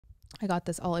I got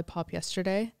this Olipop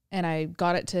yesterday, and I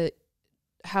got it to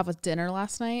have with dinner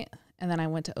last night, and then I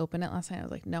went to open it last night. I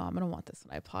was like, no, I'm going to want this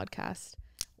when I podcast.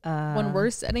 When we're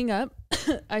setting up,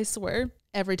 I swear,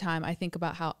 every time I think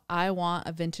about how I want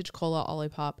a vintage cola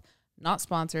Olipop, not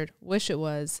sponsored, wish it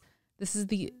was. This is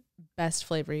the best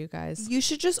flavor, you guys. You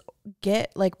should just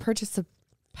purchase a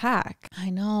pack. I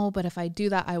know, but if I do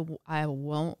that, I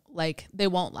won't, they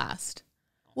won't last.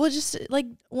 Well, just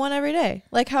one every day.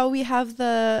 Like how we have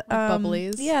the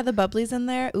bubblies. Yeah, the bubblies in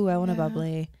there. Ooh, I want a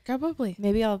bubbly. Grab bubbly.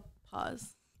 Maybe I'll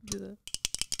pause. Do that.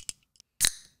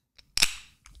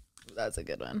 That's a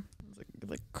good one. It's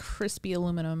like crispy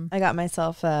aluminum. I got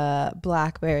myself a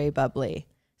blackberry bubbly.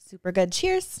 Super good.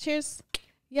 Cheers. Cheers.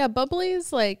 Yeah,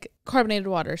 bubbly's like carbonated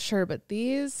water, sure, but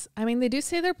these, I mean, they do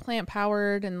say they're plant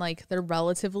powered and they're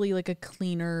relatively a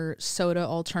cleaner soda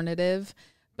alternative.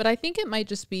 But I think it might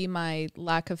just be my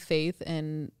lack of faith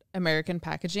in American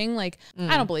packaging. I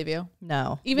don't believe you.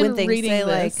 No. Even when things reading say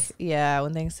this.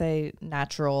 when things say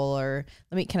natural or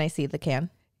can I see the can?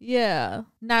 Yeah.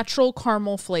 Natural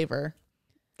caramel flavor.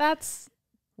 That's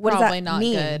what probably does that not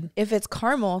mean? good. If it's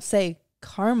caramel, say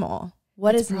caramel.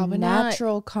 What is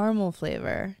natural caramel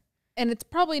flavor? And it's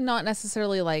probably not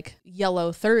necessarily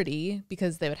yellow 30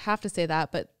 because they would have to say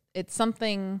that, but it's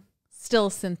something still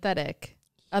synthetic.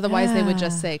 Otherwise, they would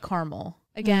just say caramel.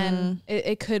 Again,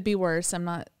 it could be worse. I'm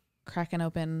not cracking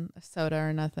open a soda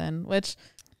or nothing, which,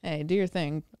 hey, do your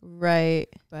thing. Right.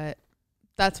 But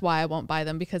that's why I won't buy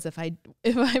them, because if I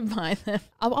buy them,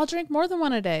 I'll drink more than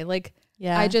one a day.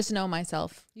 I just know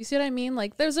myself. You see what I mean?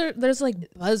 There's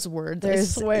buzzwords, I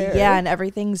swear. Yeah, and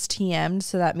everything's TM'd,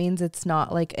 so that means it's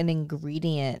not an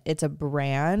ingredient. It's a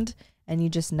brand, and you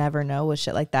just never know with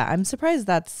shit like that. I'm surprised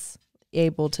that's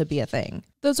able to be a thing.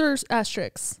 Those are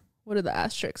asterisks. What do the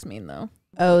asterisks mean though?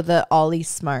 Oh, the Ollie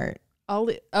Smart. Oh,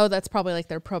 that's probably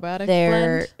their probiotic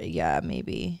blend. Yeah,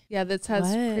 maybe. Yeah, this has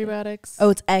prebiotics. Oh,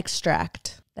 it's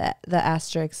extract. The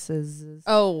asterisk is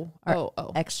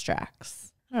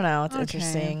extracts. I don't know. It's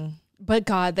interesting. But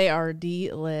God, they are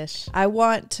delish. I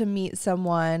want to meet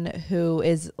someone who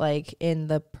is in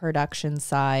the production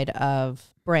side of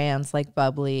brands like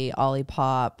Bubbly,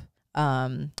 Olipop.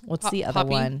 What's the other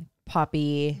one?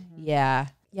 Poppy. Mm-hmm. Yeah.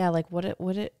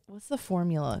 What's the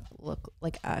formula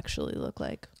actually look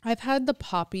like? I've had the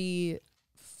Poppy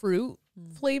fruit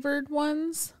flavored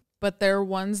ones, but they're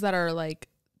ones that are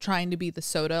trying to be the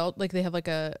soda. They have I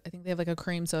think they have a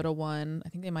cream soda one. I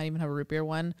think they might even have a root beer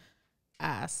one.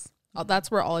 That's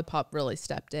where Olipop really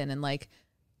stepped in and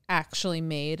actually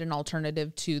made an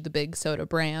alternative to the big soda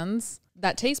brands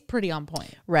that taste pretty on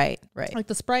point. Right.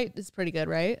 The Sprite is pretty good,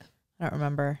 right? I don't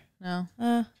remember.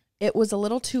 No. It was a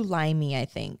little too limey, I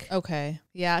think. Okay.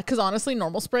 Yeah, because honestly,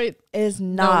 normal Sprite is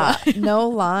not no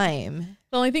lime.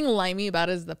 The only thing limey about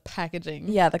it is the packaging.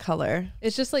 Yeah, the color.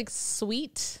 It's just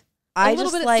sweet. A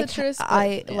little bit of citrus.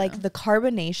 Like the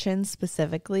carbonation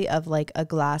specifically of a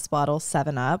glass bottle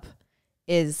 7-Up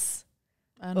is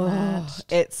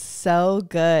unmatched. It's so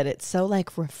good. It's so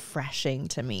refreshing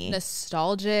to me.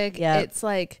 Nostalgic. Yeah. It's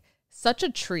such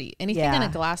a treat. Anything in a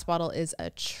glass bottle is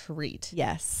a treat.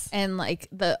 Yes. And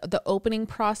the opening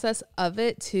process of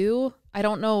it too. I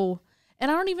don't know.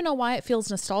 And I don't even know why it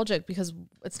feels nostalgic, because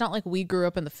it's not like we grew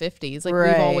up in the 50s.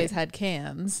 We've always had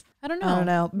cans. I don't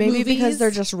know. Maybe because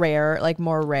they're just rare,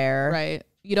 more rare. Right.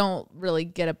 You don't really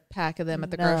get a pack of them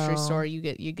at the grocery store. You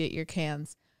get your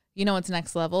cans. You know what's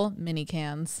next level? Mini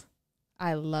cans.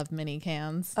 I love mini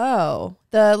cans. Oh,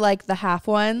 the half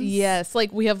ones? Yes.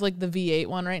 We have the V8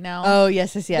 one right now. Oh,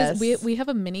 yes. We have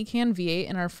a mini can V8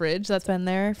 in our fridge that's been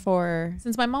there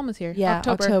since my mom was here. Yeah,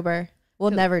 October. We'll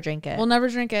never drink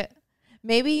it.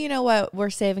 Maybe, you know what?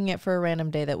 We're saving it for a random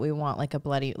day that we want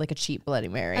a cheap Bloody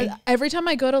Mary. Every time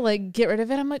I go to get rid of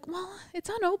it, I'm well, it's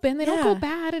unopened. They don't go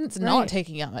bad, and it's not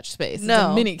taking up much space. No. It's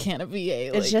a mini can of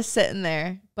V8. It's just sitting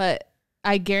there. But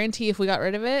I guarantee if we got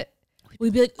rid of it,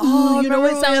 we'd be oh, you know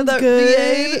what sounds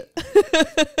good?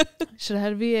 Should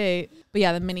have had V8. But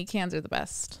yeah, the mini cans are the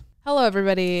best. Hello,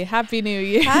 everybody. Happy New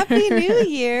Year. Happy New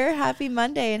Year. Happy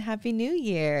Monday and Happy New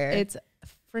Year. It's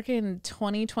freaking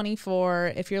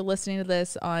 2024. If you're listening to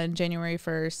this on January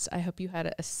 1st, I hope you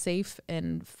had a safe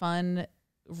and fun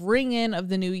ring in of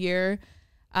the new year.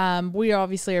 We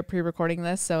obviously are pre-recording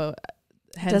this, so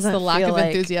hence the lack of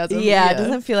enthusiasm. Yeah, it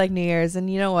doesn't feel like New Year's.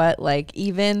 And you know what?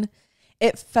 Even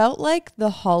it felt like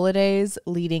the holidays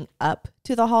leading up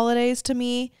to the holidays to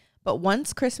me. But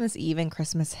once Christmas Eve and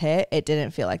Christmas hit, it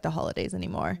didn't feel like the holidays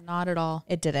anymore. Not at all.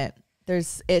 It didn't.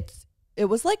 It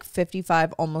was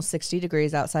 55, almost 60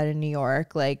 degrees outside of New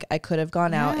York. I could have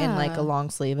gone out in a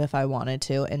long sleeve if I wanted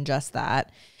to, and just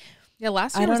that. Yeah,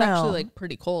 last year was actually like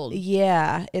pretty cold.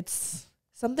 Yeah,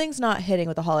 something's not hitting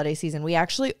with the holiday season. We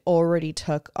actually already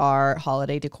took our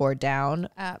holiday decor down.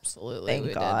 Absolutely.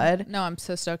 Thank God. No, I'm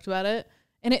so stoked about it.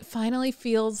 And it finally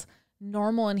feels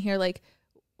normal in here. Like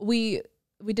we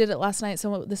did it last night.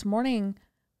 So this morning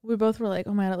we both were like,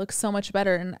 oh man, it looks so much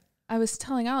better. And I was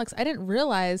telling Alex, I didn't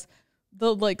realize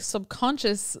the like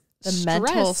subconscious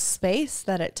mental space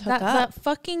that it took up. That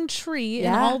fucking tree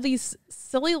and all these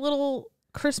silly little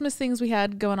Christmas things we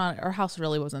had going on. Our house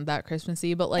really wasn't that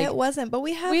Christmassy, but like it wasn't. But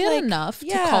we had enough to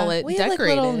call it we decorated. Had,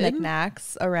 like, little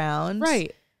knickknacks around.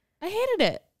 Right. I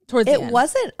hated it. Towards the end. It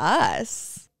wasn't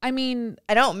us. I mean,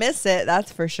 I don't miss it.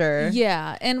 That's for sure.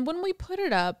 Yeah, and when we put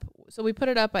it up, so we put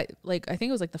it up. I think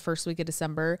it was like the first week of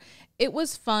December. It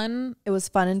was fun. It was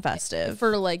fun and festive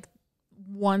for like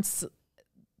once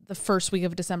the first week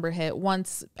of December hit,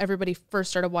 once everybody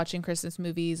first started watching Christmas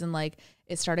movies and like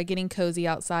it started getting cozy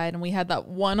outside, and we had that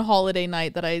one holiday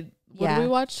night that what did we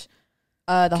watch?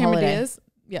 The holiday. Diaz.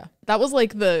 Yeah, that was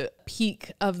like the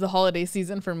peak of the holiday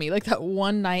season for me. Like that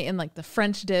one night and like the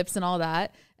French dips and all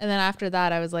that. And then after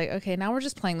that, I was like, okay, now we're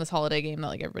just playing this holiday game that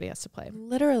like everybody has to play.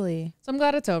 Literally. So I'm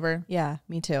glad it's over. Yeah,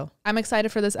 me too. I'm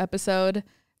excited for this episode.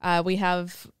 We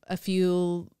have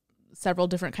several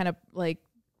different kind of like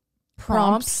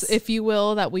prompts, if you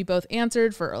will, that we both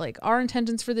answered for like our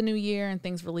intentions for the new year and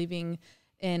things we're leaving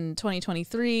in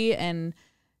 2023. And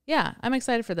yeah, I'm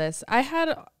excited for this. I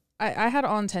had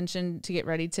all intention to get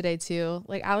ready today too.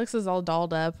 Like Alex is all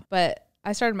dolled up, but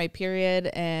I started my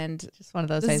period and just one of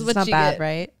those days. It's not bad,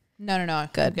 right? No.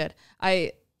 Good.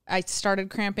 I started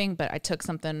cramping, but I took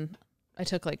I think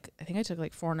I took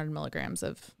like 400 milligrams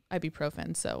of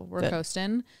ibuprofen. So we're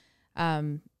coasting.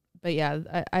 But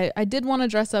yeah, I did want to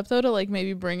dress up though to like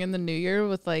maybe bring in the new year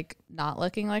with like not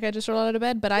looking like I just rolled out of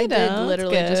bed, but I did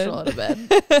literally just roll out of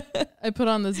bed. I put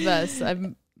on this vest.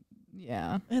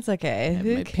 It's okay.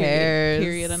 Who cares?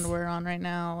 Period underwear on right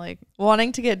now. Like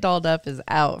wanting to get dolled up is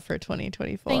out for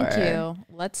 2024. Thank you.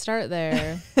 Let's start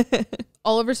there.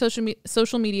 All over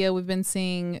social media, we've been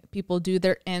seeing people do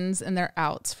their ins and their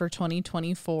outs for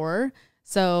 2024.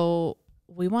 So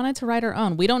we wanted to write our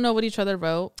own. We don't know what each other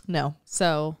wrote. No.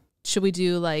 So should we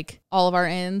do like all of our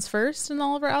ins first and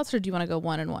all of our outs, or do you want to go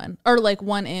one and one, or like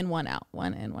one in, one out,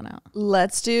 one in, one out?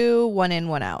 Let's do one in,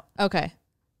 one out. Okay.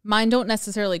 Mine don't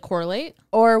necessarily correlate.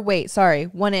 Or wait, sorry.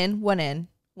 One in, one in,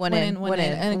 one in, one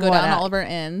in, and go down all of our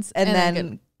ends, and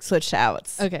then switch to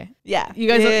outs. Okay. Yeah. You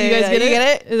guys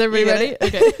get it? Is everybody ready?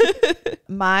 Okay.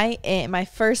 My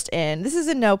first in. This is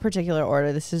in no particular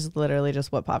order. This is literally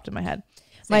just what popped in my head.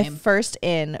 Same. My first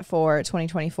in for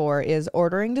 2024 is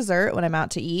ordering dessert when I'm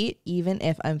out to eat, even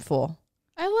if I'm full.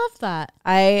 I love that.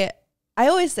 I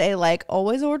always say like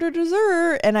always order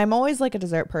dessert, and I'm always like a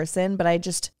dessert person, but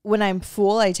when I'm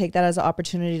full, I take that as an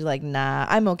opportunity to like, nah,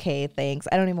 I'm okay, thanks.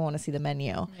 I don't even want to see the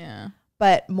menu. Yeah.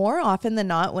 But more often than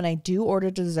not, when I do order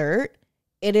dessert,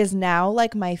 it is now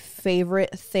like my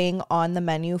favorite thing on the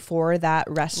menu for that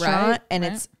restaurant, and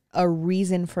it's a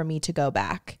reason for me to go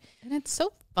back. And it's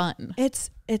so fun. It's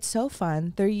so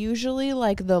fun. They're usually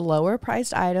like the lower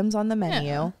priced items on the menu.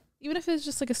 Yeah. Even if it's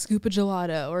just like a scoop of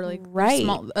gelato or like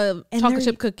small chocolate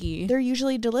chip cookie. They're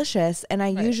usually delicious. And I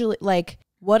usually like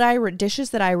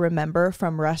dishes that I remember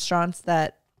from restaurants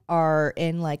that are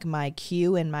in like my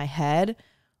queue in my head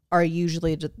are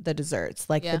usually the desserts.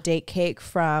 Like the date cake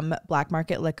from Black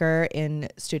Market Liquor in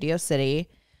Studio City.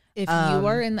 If you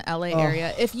are in the LA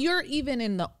area, if you're even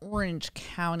in the Orange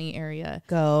County area,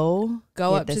 go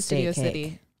up to Studio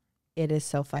City. It is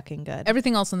so fucking good.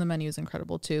 Everything else on the menu is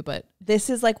incredible too, but this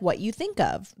is like what you think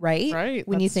of, right? Right.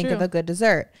 When you think of a good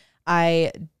dessert.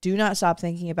 I do not stop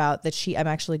thinking about I'm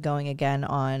actually going again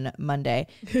on Monday.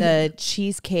 The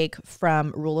cheesecake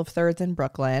from Rule of Thirds in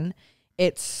Brooklyn.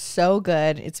 It's so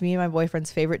good. It's me and my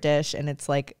boyfriend's favorite dish, and it's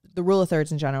like the Rule of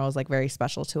Thirds in general is like very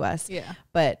special to us. Yeah.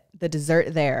 But the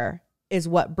dessert there is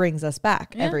what brings us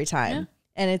back every time.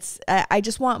 Yeah. And I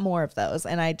just want more of those,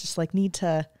 and I just like need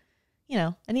to,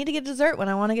 I need to get dessert when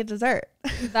I want to get dessert.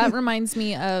 That reminds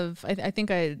me of, I think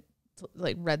I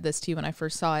like read this to you when I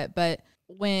first saw it, but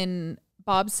when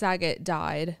Bob Saget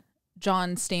died,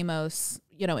 John Stamos,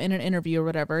 in an interview or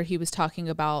whatever, he was talking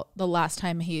about the last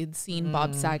time he'd seen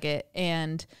Bob Saget,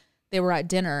 and they were at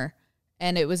dinner,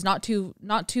 and it was not too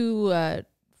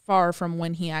far from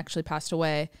when he actually passed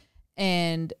away.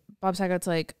 And Bob Saget's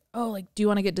like, oh, like, do you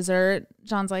want to get dessert?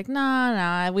 John's like,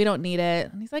 nah, we don't need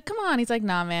it. And he's like, come on. He's like,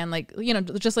 nah, man. Like,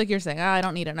 just like you're saying, I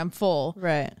don't need it. I'm full.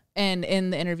 Right. And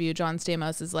in the interview, John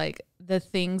Stamos is like, the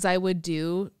things I would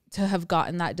do to have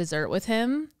gotten that dessert with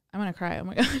him. I'm going to cry. Oh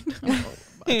my God.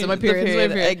 It's my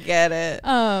period. I get it.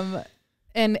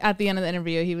 And at the end of the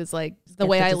interview, he was like, the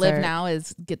way I live now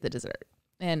is get the dessert.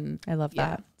 And I love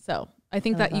that. So I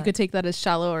think that you could take that as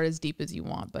shallow or as deep as you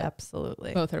want, but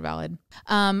absolutely both are valid.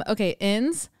 Okay.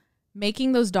 Ins,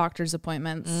 making those doctor's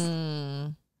appointments.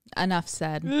 Enough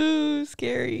said. Ooh,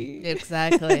 scary.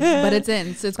 Exactly. But it's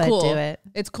in. So it's cool. Do it.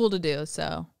 It's cool to do.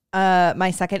 So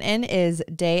my second in is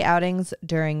day outings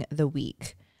during the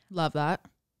week. Love that.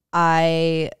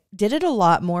 I did it a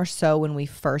lot more so when we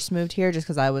first moved here, just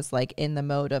because I was like in the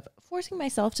mode of forcing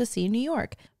myself to see New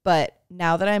York. But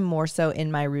now that I'm more so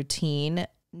in my routine,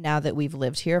 now that we've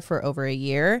lived here for over a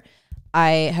year,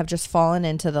 I have just fallen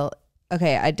into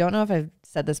okay, I don't know if I've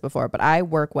said this before, but I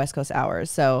work West Coast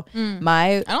hours. So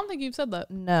I don't think you've said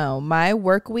that. No, my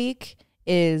work week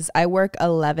is I work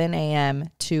 11 a.m.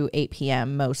 to 8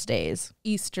 p.m. most days.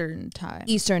 Eastern time.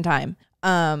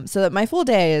 So that my full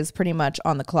day is pretty much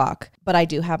on the clock, but I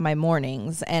do have my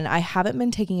mornings, and I haven't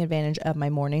been taking advantage of my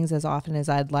mornings as often as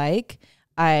I'd like.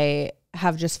 I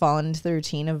have just fallen into the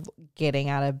routine of getting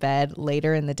out of bed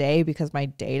later in the day because my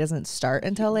day doesn't start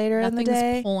until later in the day.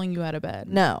 Nothing's pulling you out of bed.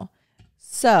 No.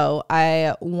 So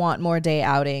I want more day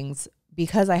outings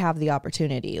because I have the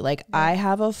opportunity. Like I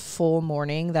have a full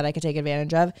morning that I could take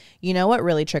advantage of. You know what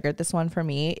really triggered this one for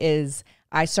me is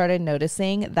I started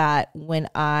noticing that when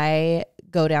I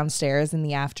go downstairs in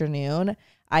the afternoon,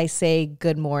 I say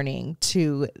good morning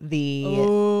to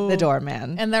the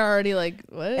doorman. And they're already like,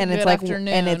 what? And good it's like afternoon.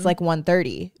 And it's like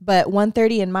 1:30. But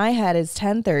 1:30 in my head is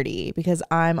 10:30 because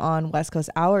I'm on West Coast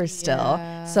hours still.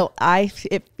 So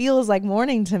it feels like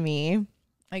morning to me.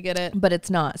 I get it. But it's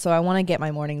not. So I want to get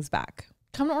my mornings back.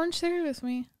 Come to Orange Theory with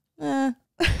me. Or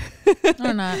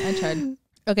not. I tried.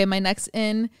 Okay, my next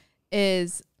in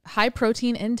is high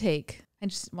protein intake. I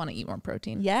just want to eat more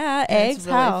protein. Yeah, and eggs. It's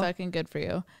really fucking good for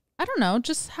you. I don't know.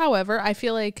 Just however, I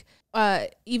feel like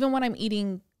even when I'm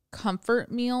eating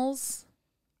comfort meals,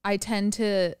 I tend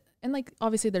to, and like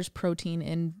obviously there's protein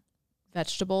in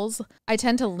vegetables. I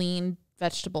tend to lean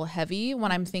vegetable heavy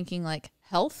when I'm thinking like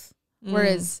health.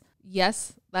 Whereas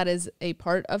yes, that is a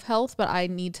part of health, but I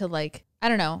need to like, I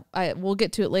don't know. We'll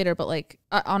get to it later, but like,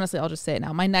 honestly, I'll just say it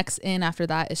now. My next in after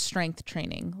that is strength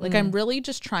training. Like I'm really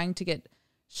just trying to get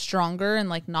stronger and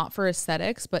like not for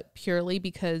aesthetics, but purely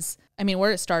because, I mean,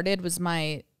 where it started was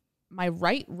my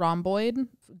right rhomboid.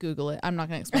 Google it. I'm not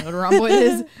going to explain what a rhomboid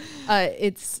is.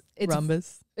 It's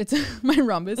rhombus. It's my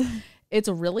rhombus. It's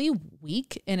really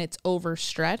weak and it's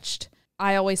overstretched.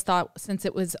 I always thought since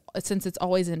it's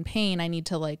always in pain, I need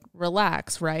to like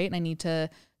relax, right? And I need to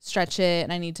stretch it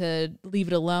and I need to leave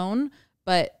it alone.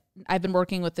 But I've been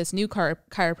working with this new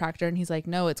chiropractor and he's like,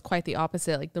 no, it's quite the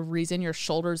opposite. Like the reason your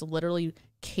shoulder's literally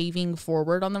caving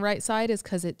forward on the right side is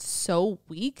because it's so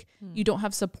weak. You don't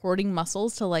have supporting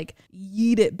muscles to like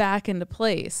yeet it back into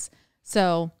place.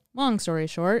 So long story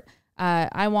short,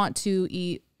 I want to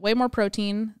eat way more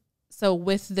protein. So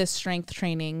with this strength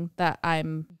training that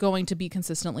I'm going to be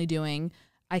consistently doing,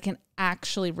 I can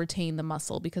actually retain the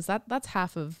muscle because that's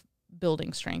half of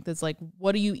building strength. It's like,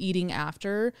 what are you eating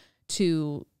after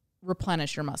to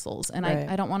replenish your muscles? And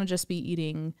I don't want to just be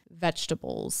eating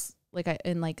vegetables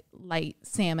and light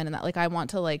salmon and that. Like I want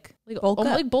to like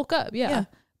bulk up. Yeah.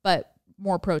 But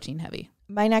more protein heavy.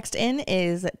 My next in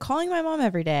is calling my mom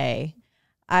every day.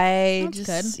 I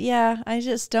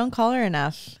just don't call her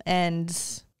enough.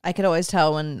 And I could always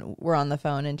tell when we're on the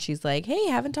phone and she's like, hey,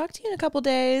 haven't talked to you in a couple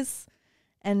days.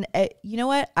 And you know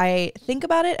what? I think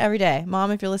about it every day. Mom,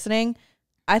 if you're listening,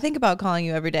 I think about calling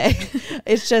you every day.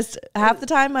 It's just half the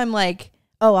time I'm like,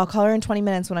 oh, I'll call her in 20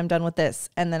 minutes when I'm done with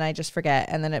this. And then I just forget.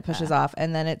 And then it pushes off.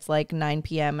 And then it's like 9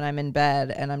 p.m. and I'm in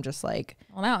bed and I'm just like,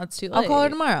 well, now it's too late. I'll call her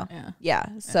tomorrow. Yeah.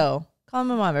 So call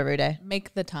my mom every day.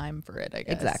 Make the time for it, I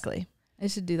guess. Exactly. I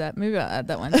should do that. Maybe I'll add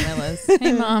that one to my list.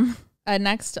 Hey, Mom.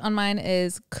 Next on mine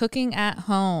is cooking at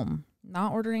home,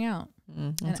 not ordering out,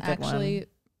 and actually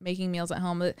making meals at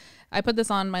home. I put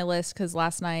this on my list because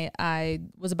last night I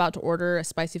was about to order a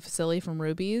spicy fusilli from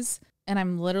Ruby's, and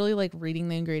I'm literally like reading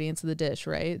the ingredients of the dish,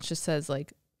 right? It just says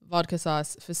like vodka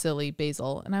sauce, fusilli,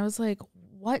 basil, and I was like,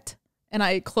 what? And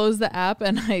I closed the app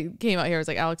and I came out here. I was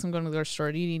like, Alex, I'm going to the grocery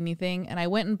store. Do you need anything? And I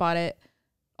went and bought it.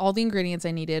 All the ingredients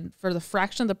I needed for the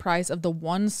fraction of the price of the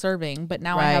one serving, but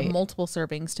now I have multiple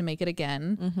servings to make it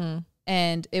again.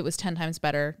 And it was 10 times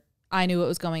better. I knew what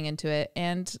was going into it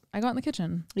and I got in the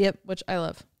kitchen. Yep. Which I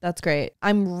love. That's great.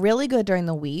 I'm really good during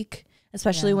the week,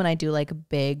 especially when I do like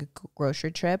big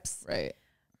grocery trips. Right.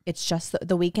 It's just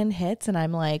the weekend hits and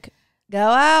I'm like, go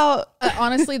out.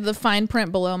 Honestly, the fine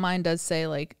print below mine does say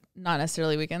like, not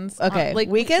necessarily weekends. Okay. Like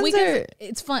weekends are,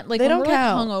 it's fun. Like they when don't we're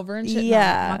count. like hungover and shit. Yeah.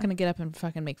 No, I'm not going to get up and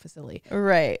fucking make fusilli.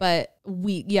 Right. But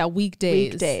weekdays.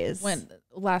 Weekdays. When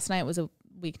last night was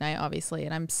weeknight, obviously.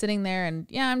 And I'm sitting there and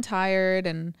yeah, I'm tired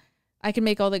and I can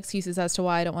make all the excuses as to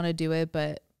why I don't want to do it,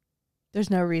 but there's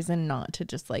no reason not to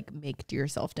just like make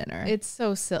yourself dinner. It's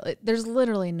so silly. There's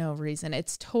literally no reason.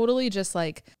 It's totally just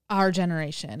like our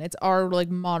generation. It's our like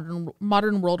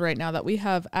modern world right now that we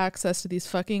have access to these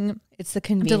fucking it's the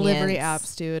convenience delivery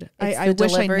apps, dude. I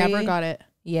wish I never got it.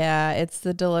 Yeah, it's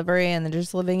the delivery and then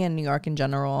just living in New York in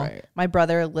general. Right. My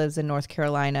brother lives in North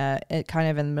Carolina,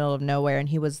 kind of in the middle of nowhere, and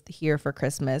he was here for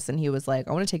Christmas and he was like,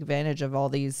 I want to take advantage of all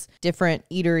these different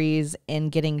eateries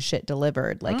and getting shit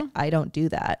delivered. Like, I don't do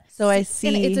that. So I see.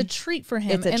 And it's a treat for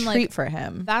him. It's a and treat like, for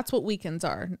him. That's what weekends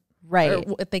are. Right. Or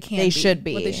what they can They be. should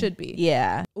be. What they should be.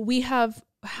 Yeah. We have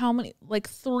how many, like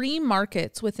 3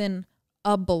 markets within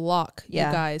a block, you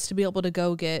guys, to be able to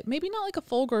go get maybe not like a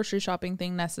full grocery shopping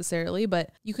thing necessarily,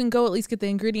 but you can go at least get the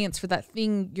ingredients for that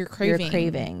thing you're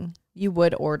craving. You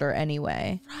would order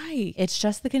anyway. Right. It's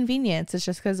just the convenience. It's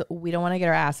just because we don't want to get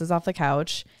our asses off the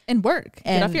couch and work.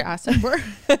 Get off your ass and work.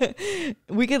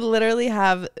 We could literally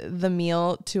have the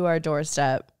meal to our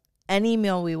doorstep, any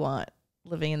meal we want,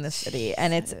 living in this city.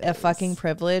 And it's a fucking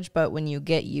privilege, but when you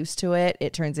get used to it,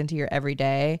 it turns into your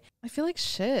everyday. I feel like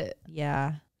shit.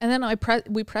 Yeah. And then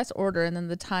we press order, and then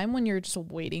the time when you're just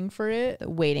waiting for it,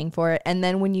 and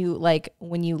then when you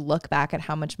look back at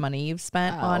how much money you've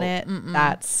spent on it,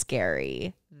 that's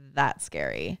scary.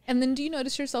 And then do you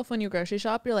notice yourself when you grocery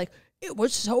shop, you're like, it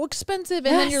was so expensive,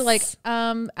 and then you're like,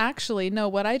 actually no,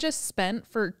 what I just spent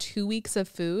for 2 weeks of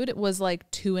food was like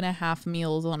 2.5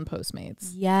 meals on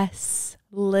Postmates. Yes.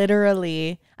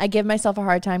 Literally, I give myself a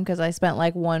hard time because I spent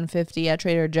like $150 at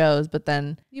Trader Joe's, but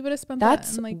then you would have spent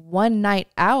that's that like one night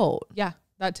out. Yeah,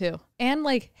 that too. And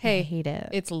like, hey, I hate it.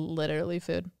 It's literally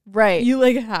food, right? You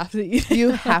like have to eat.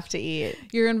 You have to eat.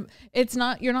 You're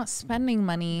not spending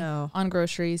money on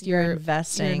groceries. You're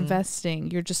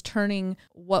investing. You're just turning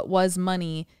what was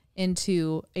money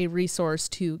into a resource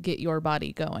to get your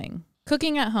body going.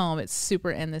 Cooking at home, it's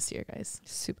super in this year, guys.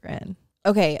 Super in.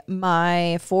 Okay,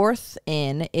 my 4th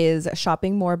in is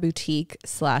shopping more boutique /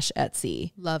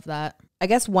 Etsy. Love that. I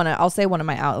guess I'll sneak one of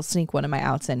my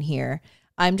outs in here.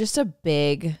 I'm just a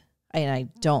big, and I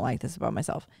don't like this about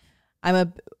myself.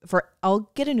 I'll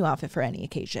get a new outfit for any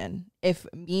occasion. If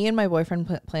me and my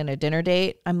boyfriend plan a dinner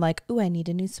date, I'm like, ooh, I need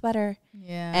a new sweater.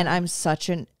 Yeah. And I'm such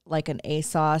an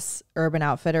ASOS Urban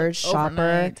Outfitters shopper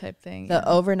overnight type thing. The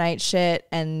overnight shit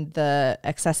and the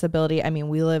accessibility. I mean,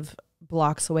 we live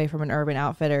blocks away from an Urban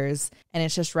Outfitters and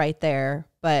it's just right there,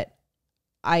 but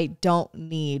I don't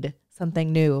need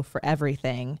something new for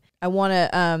everything. I want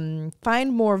to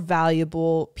find more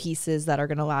valuable pieces that are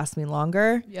going to last me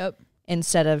longer. Yep.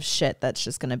 Instead of shit that's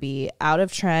just going to be out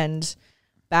of trend,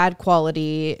 bad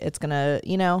quality. It's going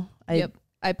to,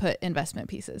 I put investment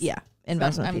pieces. Yeah.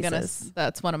 Investment pieces.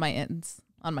 That's one of my ins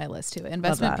on my list too.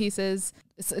 Investment pieces.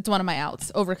 It's one of my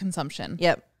outs. Overconsumption.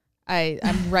 Yep.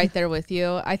 I'm right there with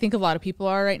you. I think a lot of people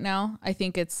are right now. I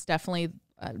think it's definitely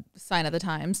a sign of the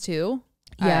times too.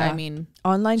 Yeah. I mean,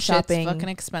 online shopping, fucking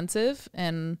expensive.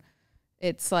 And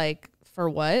it's like, for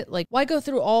what? Like, why go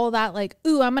through all that? Like,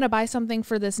 ooh, I'm going to buy something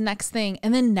for this next thing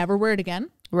and then never wear it again.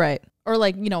 Right. Or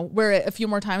like, wear it a few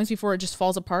more times before it just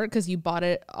falls apart because you bought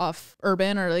it off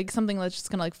Urban or like something that's just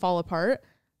going to like fall apart.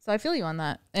 So I feel you on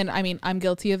that. And I mean, I'm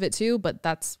guilty of it too, but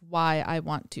that's why I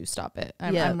want to stop it.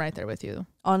 I'm right there with you.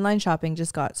 Online shopping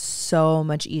just got so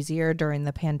much easier during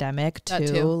the pandemic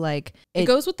too. Like it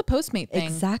goes with the Postmate thing.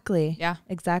 Exactly. Yeah.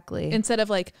 Exactly. Instead of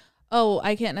like, oh,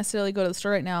 I can't necessarily go to the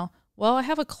store right now. Well, I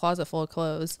have a closet full of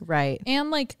clothes. Right.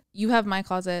 And like you have my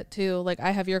closet too. Like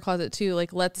I have your closet too.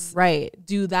 Like let's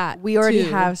do that. We already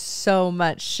have so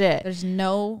much shit. There's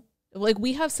no, like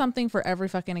we have something for every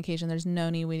fucking occasion. There's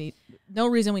no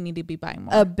reason we need to be buying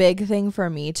more. A big thing for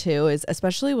me too is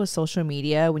especially with social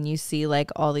media, when you see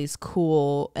like all these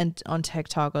cool, and on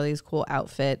TikTok, all these cool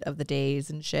outfit of the days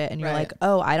and shit. And you're like,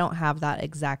 oh, I don't have that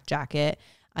exact jacket.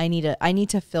 I need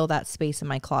to fill that space in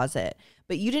my closet.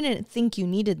 But you didn't think you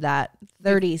needed that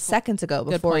 30 seconds ago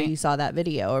before you saw that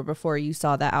video or before you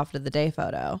saw that outfit of the day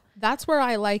photo. That's where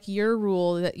I like your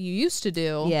rule that you used to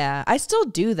do. Yeah, I still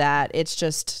do that. It's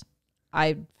just,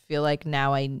 I feel like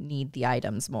now I need the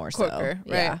items more. Quicker,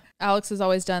 so. Right. Yeah. Alex has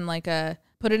always done like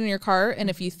put it in your cart. And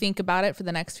if you think about it for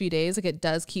the next few days, like it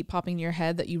does keep popping in your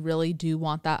head that you really do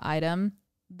want that item,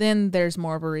 then there's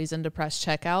more of a reason to press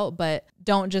checkout. But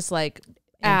don't just like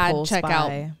add,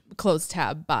 checkout, close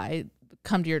tab, buy,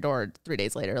 come to your door 3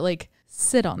 days later. Like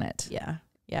sit on it. Yeah.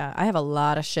 Yeah. I have a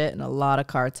lot of shit and a lot of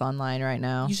carts online right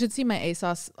now. You should see my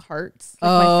ASOS hearts. Like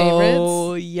my favorites.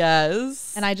 Oh,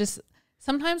 yes. And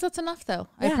sometimes that's enough though.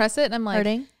 Yeah. I press it and I'm like,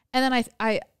 hurting. And then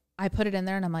I I put it in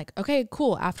there and I'm like, okay,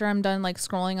 cool. After I'm done like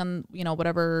scrolling on, you know,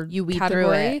 whatever you weed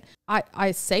category, through it.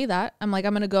 I say that. I'm like,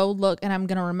 I'm going to go look and I'm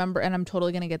going to remember and I'm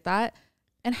totally going to get that.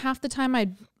 And half the time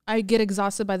I get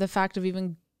exhausted by the fact of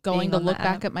even going to look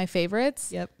back at my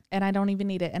favorites. Yep. And I don't even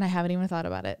need it. And I haven't even thought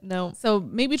about it. No. So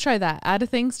maybe try that. Add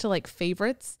things to like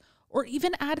favorites, or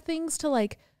even add things to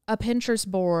like a Pinterest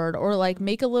board, or like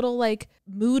make a little like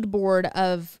mood board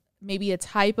of maybe a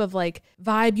type of like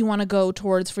vibe you want to go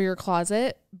towards for your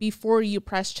closet before you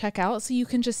press checkout. So you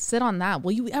can just sit on that.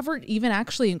 Will you ever even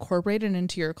actually incorporate it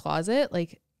into your closet?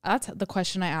 Like that's the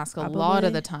question I ask a lot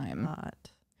of the time. Not.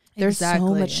 There's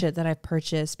so much shit that I've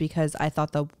purchased because I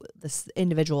thought this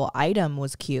individual item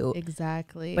was cute.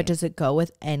 Exactly. But does it go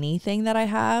with anything that I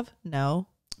have? No.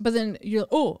 But then you're,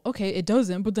 oh, okay, it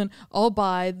doesn't. But then I'll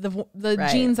buy the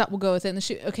jeans that will go with it and the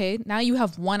shoe. Okay, now you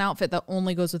have one outfit that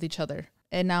only goes with each other.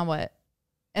 And now what?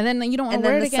 And then you don't want to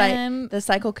wear it again. The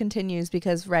cycle continues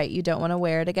because, you don't want to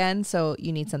wear it again. So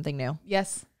you need something new.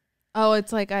 Yes. Oh,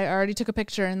 it's like I already took a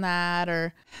picture in that,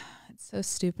 or it's so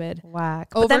stupid. Whack.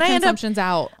 But then consumption's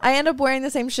out. I end up wearing the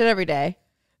same shit every day.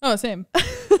 Oh, same.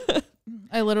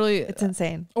 I literally. It's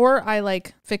insane. Or I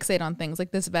like fixate on things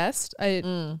like this vest.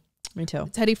 Me too.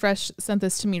 Teddy Fresh sent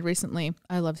this to me recently.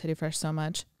 I love Teddy Fresh so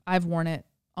much. I've worn it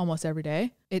almost every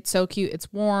day. It's so cute.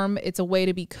 It's warm. It's a way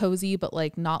to be cozy, but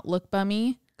like not look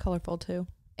bummy. Colorful too.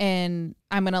 And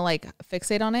I'm going to like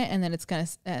fixate on it, and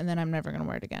then I'm never going to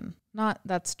wear it again. Not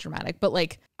that's dramatic, but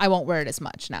like I won't wear it as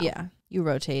much now. Yeah. You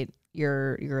rotate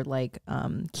your like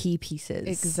key pieces.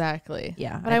 Exactly.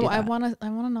 Yeah. But I want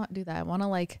to not do that. I want to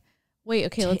like, wait,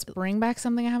 okay, let's bring back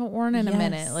something I haven't worn in a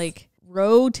minute. Like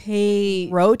rotate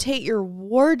your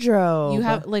wardrobe. You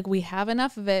have like, we have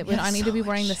enough of it. I need to be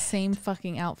wearing the same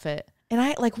fucking outfit.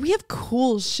 And we have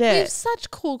cool shit. We have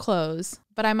such cool clothes,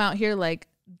 but I'm out here like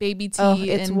baby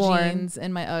tee and jeans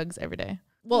and my Uggs every day.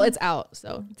 Well, it's out.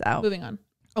 So it's out. Moving on.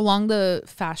 Along the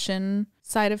fashion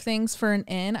side of things, for an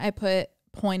in, I put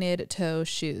pointed toe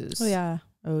shoes.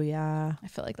 Oh yeah. I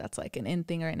feel like that's like an in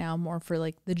thing right now, more for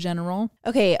like the general.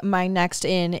 Okay, my next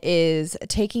in is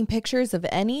taking pictures of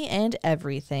any and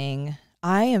everything.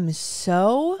 I am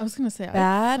so I was gonna say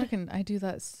bad. I do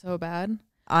that so bad.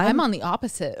 I'm on the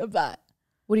opposite of that.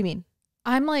 What do you mean?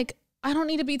 I'm like, I don't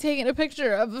need to be taking a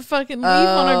picture of a fucking leaf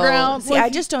on the ground. See, I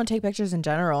just don't take pictures in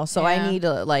general, so I need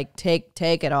to like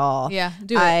take it all. Yeah,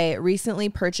 do it. I recently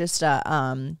purchased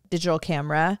a digital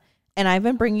camera, and I've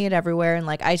been bringing it everywhere. And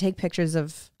like, I take pictures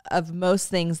of most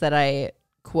things that I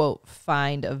quote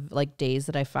find of like days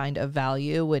that I find of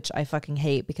value, which I fucking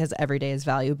hate because every day is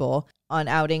valuable. On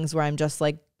outings where I'm just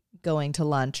like going to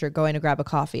lunch or going to grab a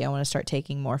coffee, I want to start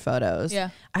taking more photos. Yeah.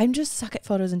 I'm just suck at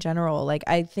photos in general. Like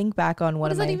I think back on what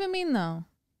does that even mean though?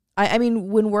 I mean,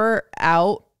 when we're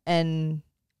out and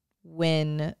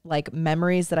when like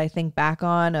memories that I think back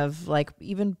on of like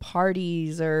even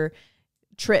parties or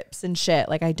trips and shit,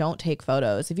 like I don't take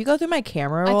photos. If you go through my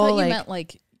camera roll, I thought you meant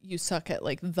like you suck at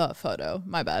like the photo.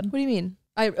 My bad. What do you mean?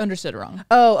 I understood it wrong.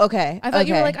 Oh, okay. I thought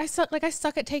you were like, I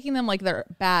suck at taking them like they're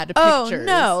bad pictures. Oh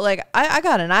no, like I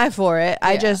got an eye for it. Yeah.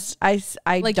 I just I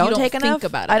like don't take enough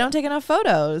about it. I don't take enough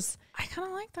photos. I kind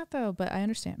of like that though, but I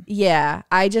understand. Yeah,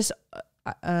 I just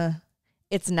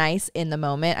it's nice in the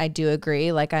moment. I do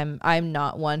agree. Like I'm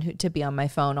not one to be on my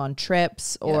phone on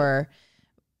trips or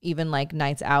even like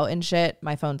nights out and shit.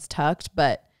 My phone's tucked,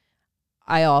 but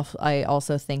I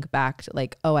also think back to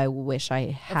like, oh, I wish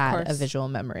I had a visual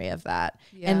memory of that.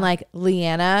 Yeah. And like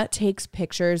Leanna takes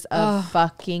pictures of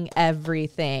fucking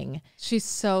everything. She's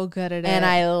so good at it. And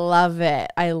I love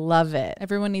it. I love it.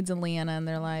 Everyone needs a Leanna in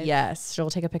their life. Yes. She'll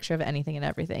take a picture of anything and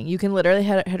everything. You can literally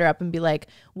hit her up and be like,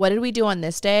 what did we do on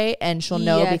this day? And she'll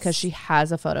know because she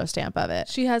has a photo stamp of it.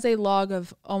 She has a log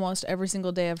of almost every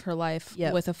single day of her life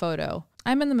with a photo.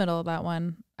 I'm in the middle of that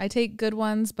one. I take good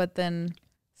ones, but then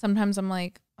sometimes I'm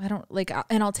like, I don't like,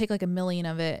 and I'll take like a million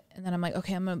of it. And then I'm like,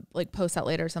 okay, I'm going to like post that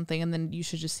later or something. And then you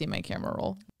should just see my camera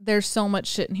roll. There's so much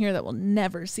shit in here that will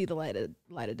never see the light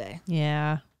of day.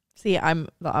 Yeah. See, I'm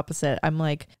the opposite. I'm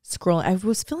like scrolling. I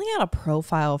was filling out a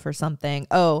profile for something.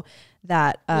 Oh,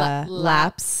 that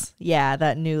Laps. Yeah.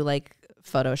 That new like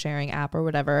photo sharing app or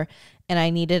whatever. And I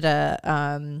needed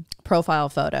a profile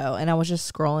photo. And I was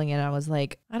just scrolling and I was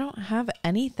like, I don't have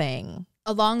anything.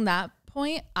 Along that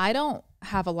point, I don't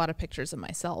have a lot of pictures of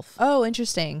myself. Oh,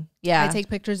 interesting. Yeah. I take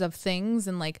pictures of things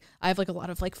and like I have like a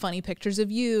lot of like funny pictures of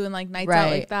you and like nights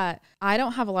out like that. I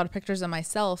don't have a lot of pictures of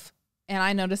myself. And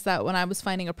I noticed that when I was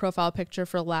finding a profile picture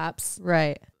for Laps.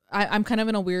 Right. I'm kind of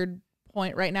in a weird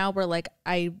point right now where like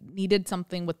I needed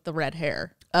something with the red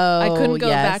hair. Oh, I couldn't go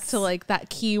back to like that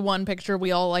key one picture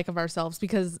we all like of ourselves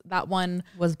because that one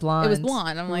was blonde. It was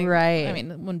blonde. I'm like, right. I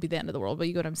mean, it wouldn't be the end of the world, but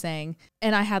you get what I'm saying.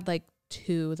 And I had like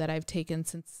 2 that I've taken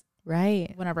since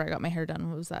whenever I got my hair done.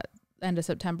 What was that? End of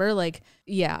September. Like,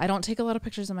 yeah, I don't take a lot of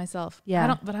pictures of myself.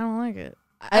 Yeah. But I don't like it.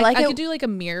 I could do like a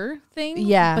mirror thing.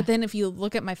 Yeah. But then if you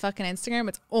look at my fucking Instagram,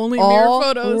 it's only mirror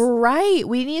photos. Right.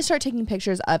 We need to start taking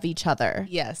pictures of each other.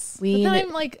 Yes. But then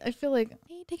I'm like, I feel like,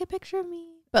 hey, take a picture of me.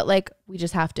 But like, we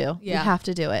just have to. Yeah. We have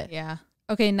to do it. Yeah.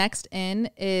 Okay. Next in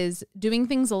is doing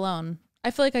things alone. I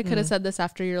feel like I could have said this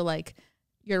after your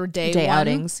day one.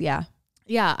 outings. Yeah.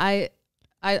 Yeah.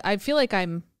 I feel like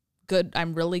I'm good.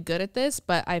 I'm really good at this,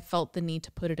 but I felt the need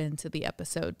to put it into the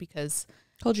episode because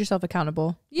hold yourself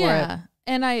accountable. Yeah.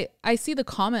 And I see the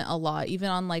comment a lot, even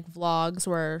on like vlogs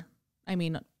where, I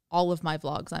mean, all of my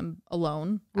vlogs, I'm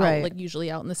alone, out, like usually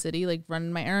out in the city, like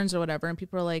running my errands or whatever. And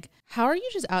people are like, how are you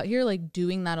just out here like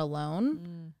doing that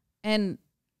alone? And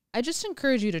I just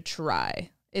encourage you to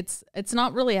try. It's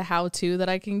not really a how-to that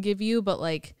I can give you, but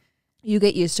like you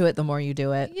get used to it the more you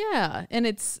do it. Yeah. And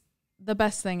it's the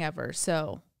best thing ever.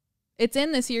 So it's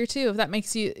in this year too, if that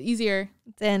makes you easier.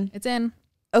 It's in.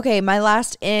 Okay, my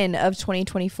last in of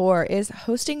 2024 is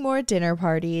hosting more dinner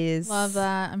parties. Love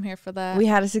that. I'm here for that. We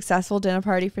had a successful dinner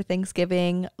party for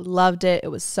Thanksgiving. Loved it. It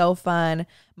was so fun.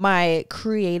 My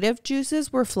creative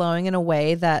juices were flowing in a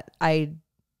way that I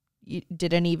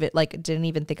didn't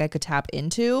even think I could tap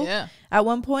into at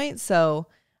one point. So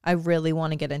I really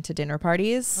want to get into dinner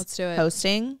parties. Let's do it.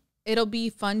 Hosting. It'll be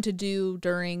fun to do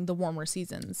during the warmer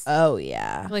seasons. Oh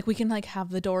yeah. Like we can like have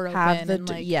the door open and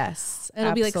like yes. It'll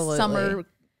absolutely. be like summer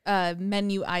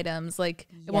menu items. Like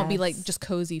it won't be like just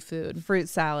cozy food. Fruit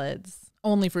salads.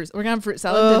 Only fruits. We're gonna have fruit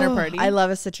salad dinner party. I love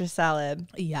a citrus salad.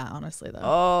 Yeah, honestly though.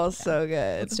 Oh, so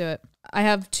good. Let's do it. I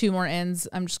have 2 more ends.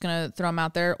 I'm just gonna throw them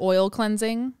out there. Oil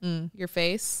cleansing your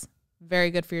face.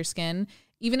 Very good for your skin.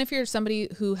 Even if you're somebody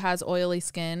who has oily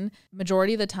skin,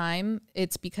 majority of the time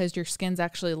it's because your skin's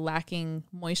actually lacking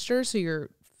moisture. So your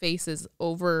face is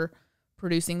over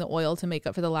producing the oil to make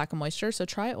up for the lack of moisture. So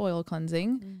try oil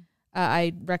cleansing.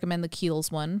 I recommend the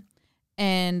Kiehl's one.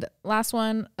 And last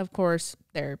one, of course,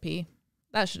 therapy.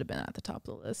 That should have been at the top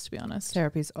of the list, to be honest.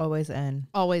 Therapy's always in.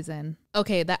 Always in.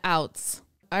 Okay, the outs.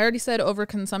 I already said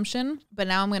overconsumption, but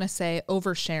now I'm going to say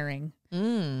oversharing.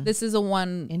 This is a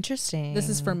one. Interesting. This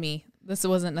is for me. This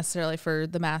wasn't necessarily for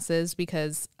the masses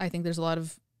because I think there's a lot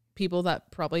of people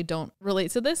that probably don't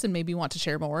relate to this and maybe want to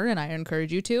share more, and I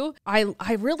encourage you to. I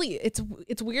really,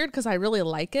 it's weird because I really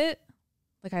like it.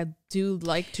 Like I do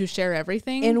like to share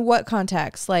everything. In what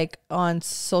context? Like on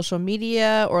social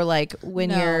media or like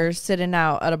when you're sitting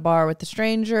out at a bar with a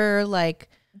stranger? Like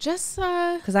just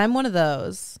because I'm one of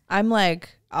those. I'm like,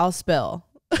 I'll spill.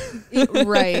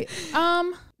 Right.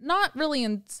 Not really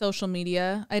in social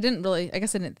media. I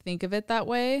guess I didn't think of it that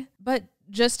way, but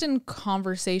just in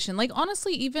conversation, like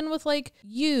honestly, even with like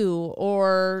you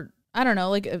or I don't know,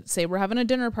 like say we're having a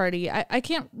dinner party. I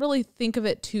can't really think of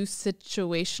it too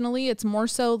situationally. It's more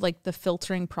so like the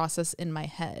filtering process in my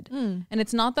head. And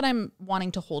it's not that I'm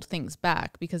wanting to hold things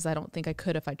back because I don't think I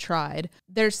could if I tried.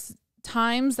 There's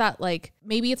times that like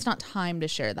maybe it's not time to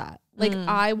share that. Like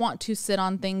I want to sit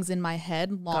on things in my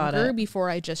head longer before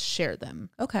I just share them.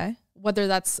 Okay. Whether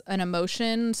that's an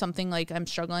emotion, something like I'm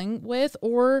struggling with,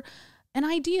 or an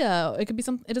idea. It could be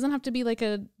something. It doesn't have to be like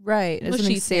a it's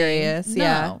something serious. Thing.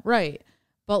 No, right.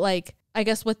 But like I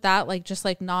guess with that, like just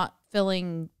like not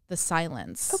filling the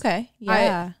silence. Okay.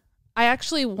 Yeah. I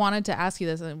actually wanted to ask you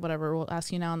this, and whatever, we'll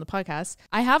ask you now on the podcast.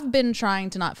 I have been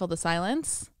trying to not fill the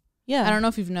silence. Yeah. I don't know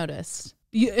if you've noticed.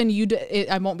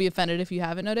 I won't be offended if you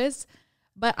haven't noticed,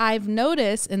 but I've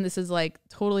noticed, and this is like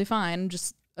totally fine,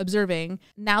 just observing,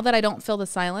 now that I don't fill the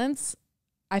silence,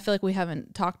 I feel like we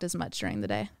haven't talked as much during the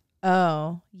day.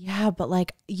 Oh, yeah. But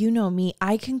like, you know me,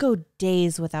 I can go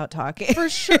days without talking. For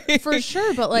sure.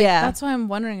 But like, that's why I'm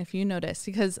wondering if you noticed,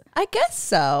 because I guess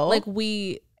so. Like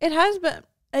it has been,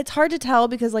 it's hard to tell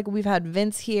because like we've had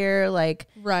Vince here, like,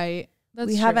 right.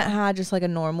 We haven't had just like a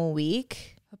normal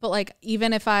week. But like,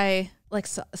 even if I like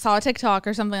saw a TikTok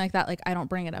or something like that, like I don't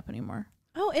bring it up anymore.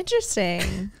 Oh,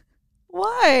 interesting.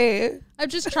 Why? I'm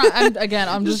just trying.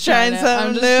 I'm just trying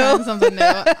something new.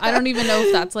 I don't even know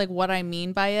if that's like what I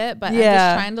mean by it, but I'm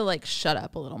just trying to like shut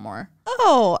up a little more.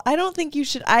 Oh, I don't think you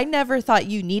should. I never thought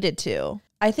you needed to.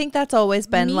 I think that's always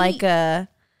been like a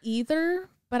either,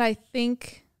 but I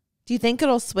think. Do you think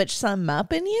it'll switch something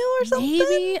up in you or something?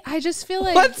 Maybe. I just feel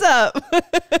like. What's up?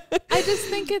 I just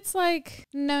think it's like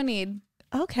no need.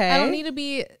 Okay. I don't need to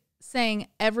be saying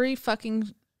every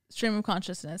fucking stream of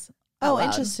consciousness. Oh,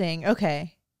 interesting.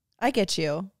 Okay. I get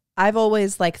you. I've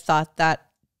always like thought that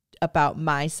about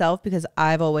myself because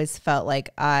I've always felt like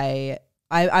I'm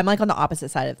like on the opposite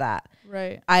side of that.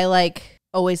 Right. I like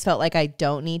always felt like I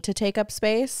don't need to take up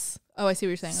space. Oh, I see what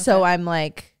you're saying. So okay. I'm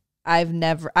like, I've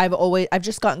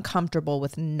just gotten comfortable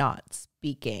with not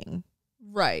speaking.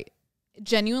 Right.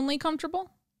 Genuinely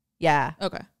comfortable? Yeah.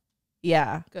 Okay.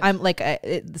 Yeah. Good. I'm like,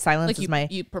 the silence Like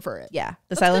is you prefer it. yeah. The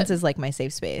That's silence good. is like my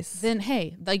safe space. Then,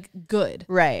 hey, like, good.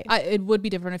 Right. It would be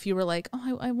different if you were like,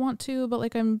 oh, I want to, but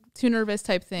like I'm too nervous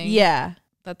type thing. Yeah.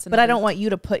 But I don't want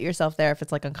you to put yourself there if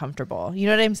it's like uncomfortable. You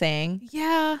know what I'm saying?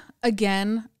 Yeah.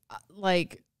 Again,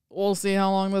 like, we'll see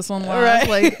how long this one lasts.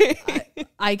 Right. Like,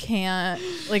 I can't,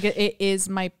 like, it is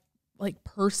my like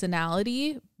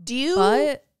personality.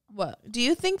 But what? do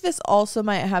you think this also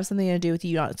might have something to do with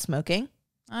you not smoking?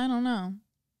 I don't know.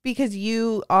 Because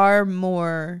you are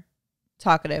more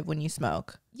talkative when you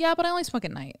smoke. Yeah, but I only smoke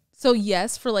at night. So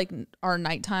yes, for like our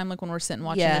nighttime, like when we're sitting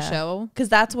watching the show. Because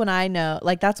that's when I know,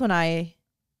 like that's when I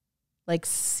like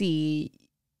see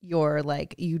your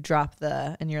like, you drop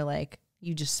and you're like,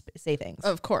 you just say things.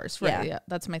 Of course, right? Yeah,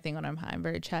 that's my thing when I'm high. I'm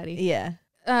very chatty. Yeah.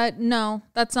 No,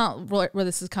 that's not where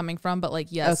this is coming from. But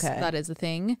like, yes, okay. that is a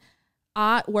thing.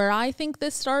 Where I think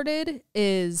this started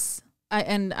is,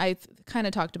 I kind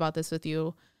of talked about this with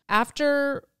you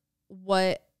after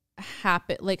what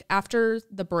happened, like after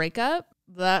the breakup,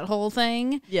 that whole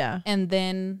thing. Yeah. And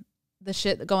then the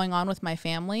shit going on with my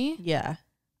family. Yeah.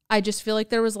 I just feel like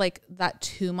there was like that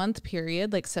 2-month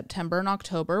period, like September and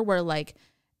October, where like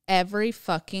every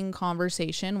fucking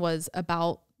conversation was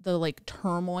about the like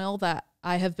turmoil that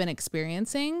I have been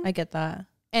experiencing. I get that.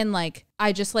 And like,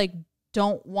 I just like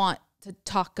don't want to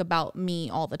talk about me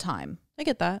all the time. I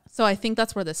get that. So I think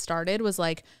that's where this started, was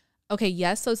like, okay,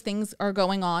 yes, those things are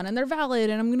going on and they're valid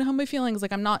and I'm going to have my feelings.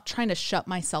 Like, I'm not trying to shut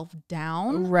myself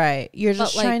down. Right. You're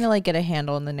just like, trying to like get a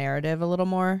handle on the narrative a little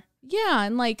more. Yeah.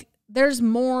 And like, there's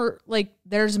more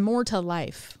to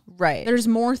life. Right. There's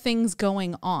more things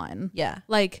going on. Yeah.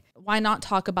 Like, why not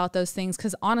talk about those things?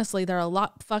 Because honestly, they're a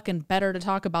lot fucking better to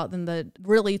talk about than the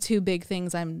really 2 big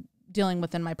things I'm dealing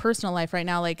with in my personal life right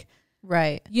now. Like,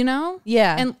 right. You know?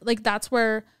 Yeah. And like, that's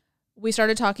where we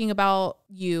started talking about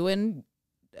you and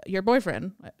your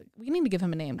boyfriend. We need to give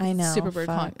him a name. I know. Super weird.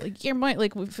 Like, your boy,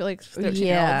 like, we feel like 13-year-olds.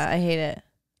 Yeah, I hate it.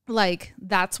 Like,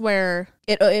 that's where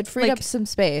it freed like, up some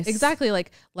space. Exactly.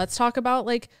 Like, let's talk about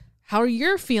like how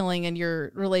you're feeling in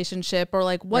your relationship, or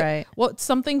like what's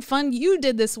something fun you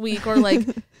did this week, or like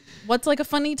what's like a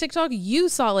funny TikTok you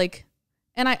saw, like.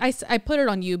 And I put it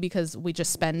on you because we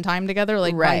just spend time together.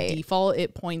 Like, by default,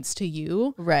 it points to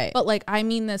you. Right. But like, I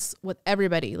mean this with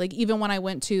everybody. Like, even when I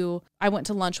went to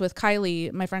lunch with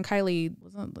Kylie, my friend Kylie,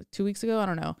 was it like 2 weeks ago? I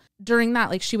don't know. During that,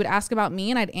 like, she would ask about me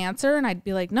and I'd answer and I'd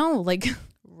be like, no, like,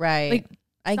 right. Like,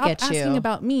 I get you. Asking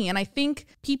about me. And I think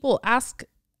people ask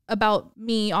about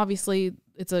me. Obviously,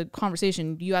 it's a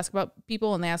conversation. You ask about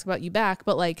people and they ask about you back.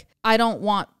 But like, I don't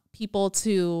want people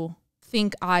to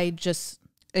think I just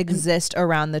exist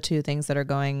around the 2 things that are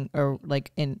going or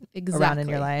like around in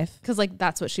your life, because like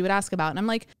that's what she would ask about, and I'm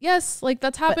like, yes, like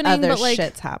that's happening, but like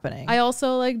shit's happening. I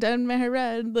also like dyed my hair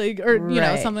red, like, or you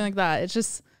know, something like that. It's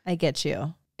just, I get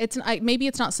you. It's maybe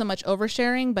it's not so much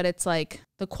oversharing, but it's like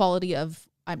the quality of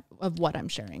what I'm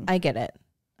sharing. I get it.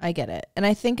 And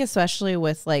I think especially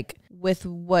with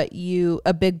what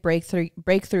a big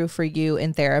breakthrough for you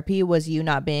in therapy was you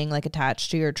not being like attached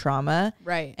to your trauma.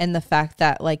 Right. And the fact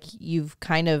that like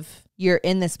you're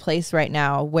in this place right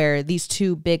now where these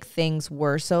 2 big things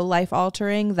were so life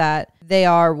altering that they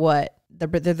are they're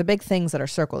the big things that are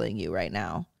circling you right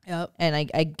now. Yep. And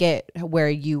I get where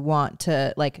you want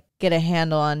to like get a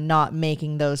handle on not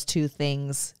making those 2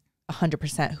 things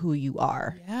 100% who you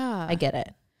are. Yeah. I get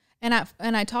it.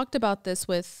 And I talked about this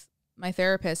with my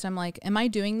therapist. I'm like, am I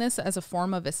doing this as a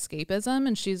form of escapism?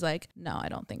 And she's like, no, I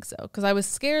don't think so. Because I was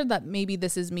scared that maybe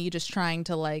this is me just trying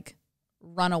to like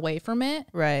run away from it.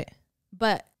 Right.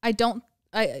 But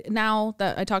now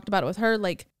that I talked about it with her,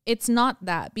 like, it's not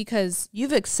that, because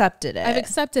you've accepted it. I've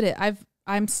accepted it.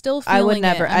 I'm still feeling I would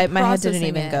never. My head didn't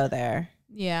even it. go there.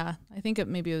 Yeah. I think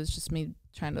maybe it was just me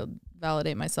trying to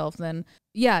validate myself then.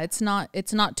 Yeah, it's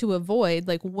not to avoid,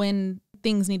 like, when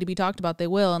things need to be talked about, they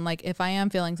will. And like, if I am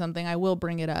feeling something, I will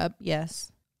bring it up.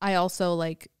 Yes. I also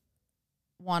like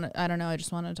I don't know, I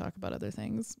just want to talk about other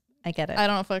things. I get it. I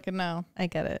don't fucking know. I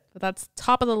get it. But that's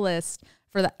top of the list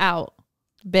for the out.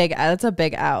 That's a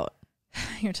big out.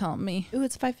 You're telling me. Ooh,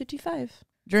 it's 5:55.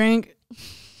 Drink.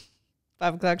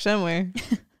 5 o'clock somewhere.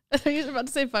 I thought you were about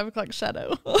to say 5 o'clock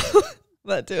shadow.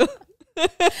 That too.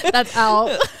 That's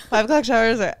out. 5 o'clock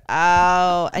showers are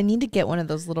out. I need to get one of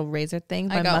those little razor things.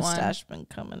 My mustache been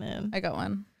coming in. I got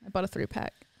one. bought a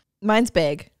 3-pack. Mine's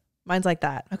big. Mine's like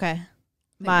that. Okay.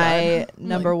 My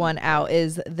number one out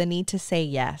is the need to say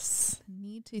yes.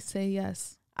 Need to say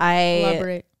yes.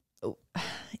 Elaborate.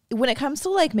 When it comes to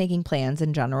like making plans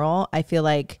in general, I feel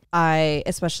like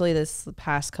especially these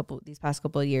past couple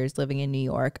of years living in New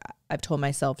York, I've told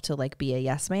myself to like be a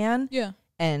yes man. Yeah.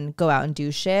 And go out and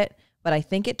do shit. But I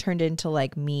think it turned into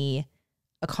like me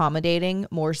accommodating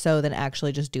more so than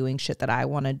actually just doing shit that I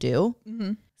want to do.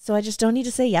 Mm-hmm. So I just don't need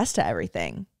to say yes to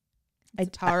everything.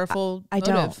 It's powerful. I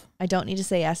don't need to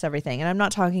say yes to everything. And I'm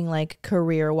not talking like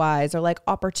career wise or like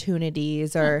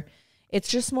opportunities or it's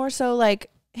just more so like,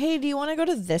 hey, do you want to go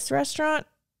to this restaurant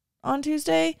on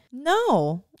Tuesday?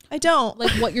 No, I don't.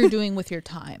 Like what you're doing with your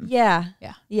time. Yeah.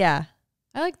 Yeah. Yeah.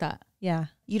 I like that. Yeah.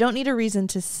 You don't need a reason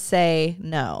to say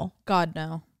no. God,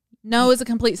 no. No is a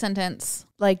complete sentence.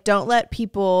 Like, don't let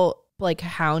people like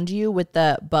hound you with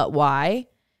the but why.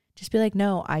 Just be like,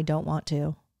 no, I don't want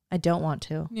to. I don't want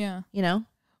to. Yeah. You know?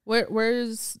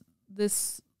 Where's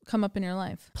this come up in your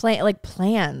life?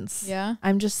 Plans. Yeah.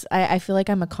 I feel like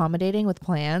I'm accommodating with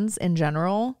plans in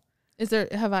general.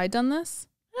 Have I done this?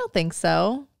 I don't think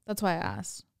so. That's why I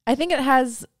asked. I think it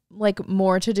has like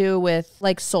more to do with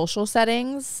like social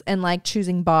settings and like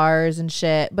choosing bars and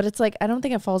shit. But it's like, I don't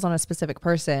think it falls on a specific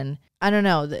person. I don't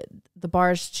know. The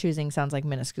bars choosing sounds like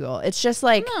minuscule. It's just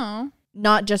like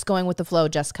not just going with the flow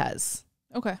just cause.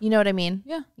 Okay. You know what I mean?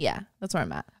 Yeah. Yeah. That's where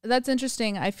I'm at. That's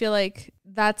interesting. I feel like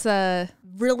that's a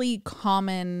really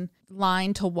common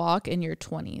line to walk in your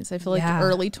 20s. I feel like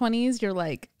early 20s, you're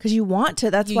like, because you want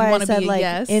to. That's why I said like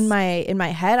yes. in my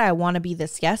head, I want to be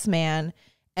this yes man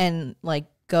and like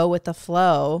go with the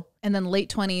flow. And then late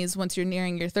 20s, once you're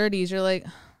nearing your 30s, you're like,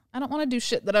 I don't want to do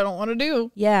shit that I don't want to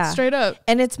do. Yeah. Straight up.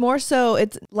 And it's more so,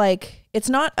 it's like, it's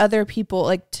not other people,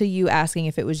 like to you asking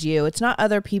if it was you, it's not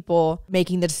other people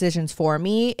making the decisions for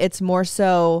me. It's more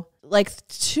so like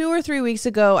 2 or 3 weeks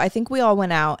ago, I think we all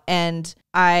went out and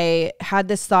I had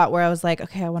this thought where I was like,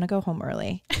 okay, I want to go home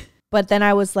early. But then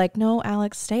I was like, no,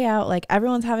 Alex, stay out. Like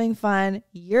everyone's having fun.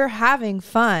 You're having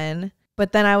fun.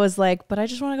 But then I was like, but I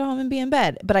just want to go home and be in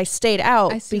bed. But I stayed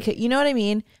out because, you know what I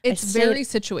mean? It's very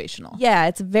situational. Yeah,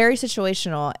 it's very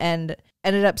situational and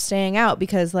ended up staying out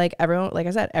because like everyone, like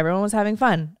I said, everyone was having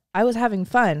fun. I was having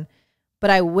fun.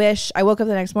 But I woke up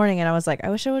the next morning and I was like, I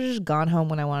wish I would have just gone home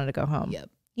when I wanted to go home. Yep.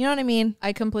 You know what I mean?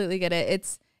 I completely get it.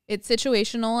 It's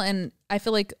situational. And I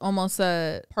feel like almost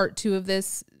a part 2 of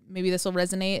this, maybe this will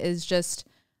resonate, is just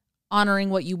honoring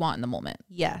what you want in the moment.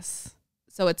 Yes.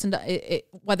 So it's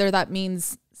whether that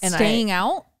means staying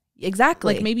out.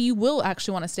 Exactly. Like maybe you will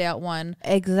actually want to stay out one.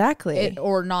 Exactly.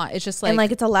 Or not. It's just like. And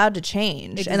like it's allowed to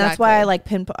change. Exactly. And that's why I like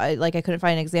I couldn't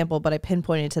find an example, but I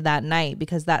pinpointed to that night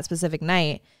because that specific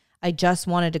night I just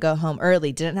wanted to go home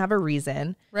early. Didn't have a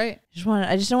reason. Right.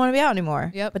 I just don't want to be out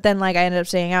anymore. Yep. But then like I ended up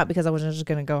staying out because I wasn't just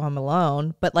going to go home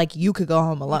alone. But like you could go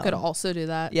home alone. You could also do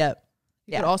that. Yep.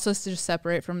 You could also just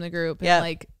separate from the group and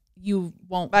like. You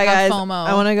won't Bye, have guys. FOMO.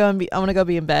 I want to go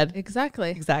be in bed.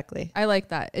 Exactly. I like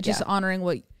that. It's just honoring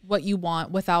what you want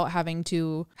without having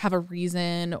to have a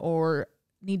reason or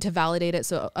need to validate it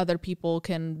so other people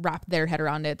can wrap their head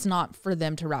around it. It's not for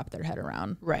them to wrap their head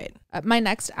around. Right. My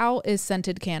next out is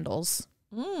scented candles.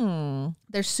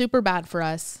 They're super bad for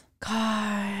us.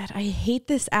 God, I hate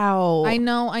this out. I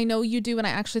know you do. And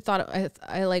I actually thought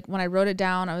I like when I wrote it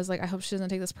down, I was like, I hope she doesn't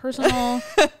take this personal.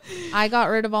 I got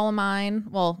rid of all of mine.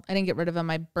 Well, I didn't get rid of them.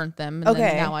 I burnt them. And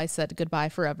then now I said goodbye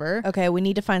forever. Okay. We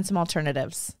need to find some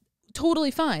alternatives.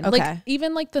 Totally fine. Okay. Like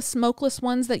even like the smokeless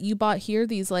ones that you bought here,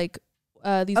 these white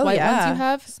ones you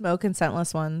have. Smoke and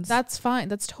scentless ones. That's fine.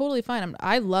 That's totally fine.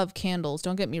 I love candles.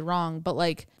 Don't get me wrong. But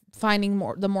like finding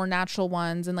the more natural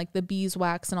ones and like the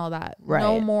beeswax and all that. Right.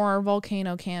 No more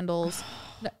volcano candles.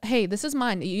 Hey, this is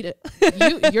mine. You eat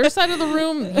it. Your side of the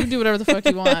room, you do whatever the fuck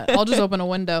you want. I'll just open a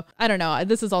window. I don't know.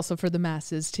 This is also for the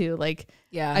masses too. Like,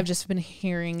 I've just been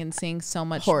hearing and seeing so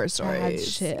much horror bad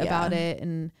stories shit about it,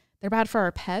 and they're bad for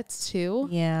our pets too.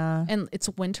 Yeah. And it's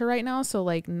winter right now, so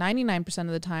like 99% of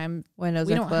the time, windows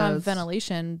we don't closed. Have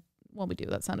ventilation. Well, we do.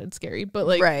 That sounded scary, but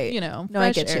like, you know, no,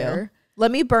 fresh I get air. you. Let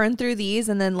me burn through these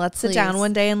and then let's sit down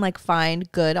one day and like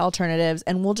find good alternatives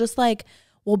and we'll just like,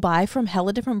 we'll buy from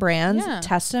hella different brands,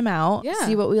 test them out,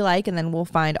 see what we like, and then we'll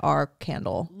find our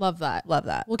candle. Love that.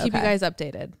 We'll keep you guys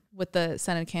updated with the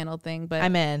scented candle thing, but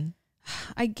I'm in.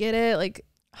 I get it. Like,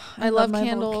 I love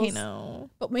candles, volcano.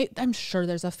 But I'm sure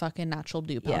there's a fucking natural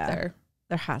dupe out there.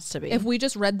 There has to be. If we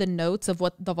just read the notes of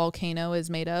what the volcano is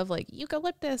made of, like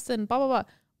eucalyptus and blah, blah, blah,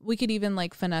 we could even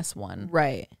like finesse one.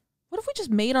 Right. What if we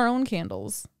just made our own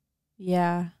candles?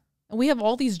 Yeah. And we have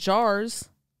all these jars.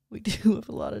 We do have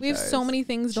a lot of We have so many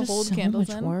things to hold candles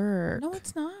in. Work. No,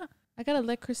 it's not. I gotta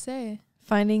let Chris say.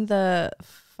 Finding the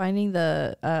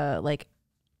like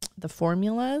the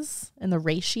formulas and the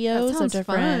ratios That of sounds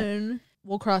different. fun.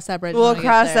 We'll cross that bridge. We'll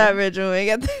cross that bridge when we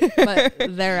get there.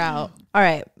 But they're out. All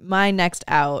right. My next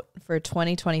out for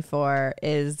 2024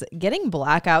 is getting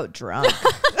blackout drunk.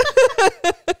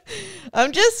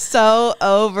 I'm just so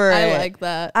over it. I like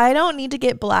that. I don't need to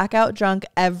get blackout drunk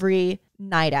every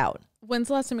night out. When's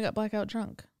the last time you got blackout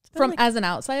drunk? From as an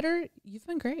outsider, you've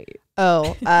been great.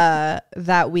 Oh,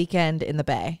 that weekend in the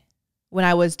Bay when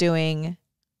I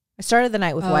started the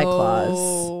night with White Claws.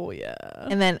 Oh, yeah.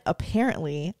 And then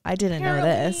apparently, I didn't know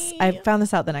this. I found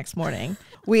this out the next morning.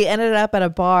 We ended up at a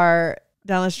bar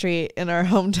down the street in our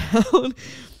hometown.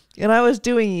 And I was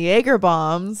doing Jaeger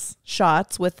bombs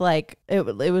shots with like, it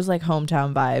was like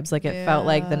hometown vibes. Like it felt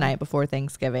like the night before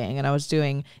Thanksgiving. And I was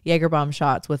doing Jaeger bomb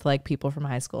shots with like people from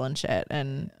high school and shit.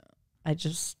 And I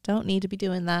just don't need to be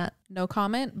doing that. No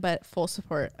comment, but full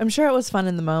support. I'm sure it was fun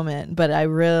in the moment, but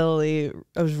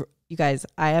you guys,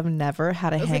 I have never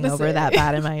had a hangover that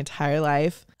bad in my entire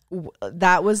life.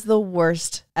 That was the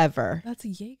worst ever. That's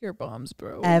Jaeger bombs,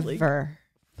 bro. Ever.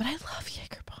 But I love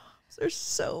Jaeger bombs. They're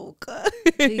so good.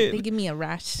 They give me a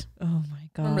rash. Oh my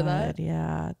God. Remember that?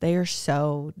 Yeah. They're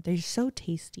so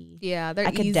tasty. Yeah, they're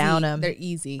I easy. could down them. They're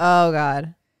easy. Oh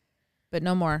God. But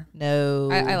no more. No.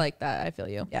 I like that. I feel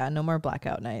you. Yeah, no more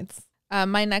blackout nights.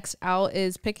 My next out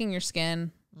is picking your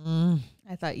skin.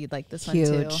 I thought you'd like this one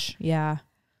too. Yeah.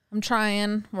 I'm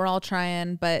trying. We're all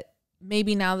trying, but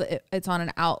maybe now that it's on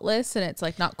an out list and it's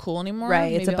like not cool anymore.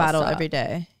 Right. It's a battle stop. every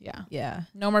day. Yeah. Yeah.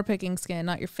 No more picking skin.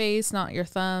 Not your face, not your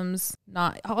thumbs.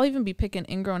 I'll even be picking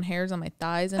ingrown hairs on my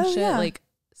thighs and shit. Yeah. Like,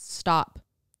 stop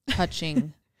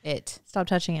touching it. Stop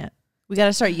touching it. We got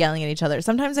to start yelling at each other.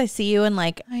 Sometimes I see you and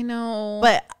like, I know.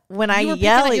 but when I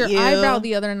yell at your you, eyebrow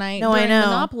the other night no, during I know.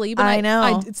 Monopoly, but I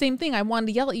know. same thing. I wanted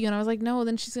to yell at you and I was like, no,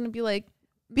 then she's going to be like,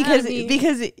 because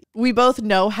we both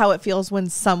know how it feels when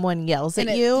someone yells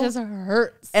at you. It just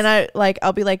hurts. And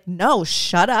I'll be like, no,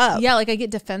 shut up. Yeah, like I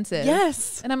get defensive.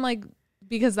 Yes. And I'm like,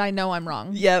 because I know I'm wrong.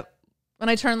 Yep. When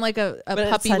I turn like a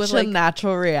puppy it's with such like a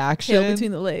natural reaction tail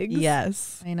between the legs.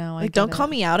 Yes. I know. Like, don't call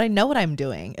me out. I know what I'm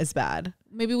doing is bad.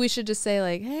 Maybe we should just say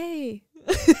like, hey.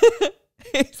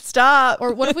 Stop.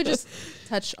 Or what if we just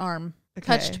touched arm? Okay.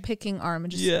 Touched picking arm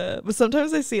and just But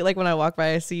sometimes I see, like when I walk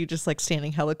by, I see you just like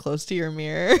standing hella close to your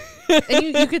mirror.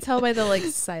 and you could tell by the like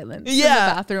silence in the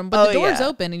bathroom, but the door's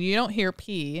open and you don't hear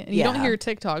pee and you don't hear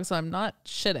TikTok, so I'm not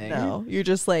shitting. No, you're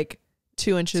just like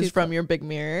 2 inches from your big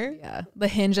mirror. Yeah, the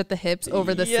hinge at the hips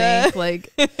over the sink,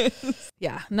 like I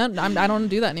don't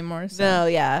do that anymore. So no,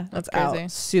 yeah, that's crazy.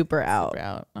 out. Super out. Super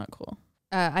out. Not cool.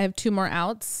 I have 2 more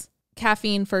outs.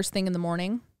 Caffeine first thing in the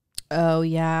morning. Oh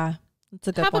yeah. It's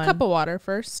a good Have one. a cup of water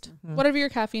first. Whatever your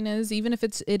caffeine is, even if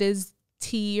it is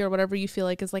tea or whatever you feel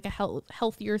like is like a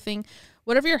healthier thing,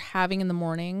 whatever you're having in the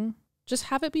morning, just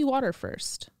have it be water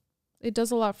first. It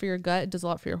does a lot for your gut. It does a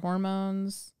lot for your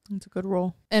hormones. It's a good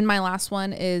rule. And my last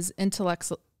one is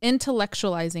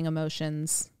intellectualizing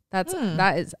emotions.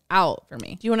 That is out for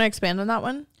me. Do you want to expand on that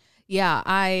one? Yeah,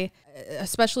 I,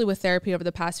 especially with therapy over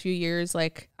the past few years,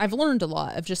 like I've learned a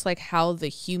lot of just like how the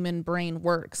human brain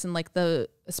works and like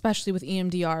especially with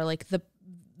EMDR, like the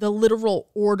literal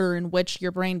order in which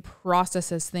your brain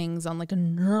processes things on like a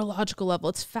neurological level.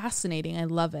 It's fascinating. I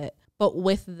love it. But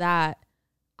with that,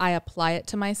 I apply it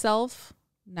to myself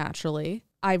naturally.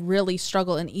 I really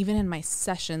struggle. And even in my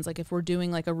sessions, like if we're doing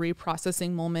like a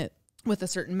reprocessing moment with a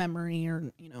certain memory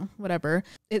or, whatever,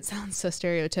 it sounds so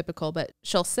stereotypical, but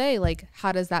she'll say like,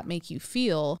 how does that make you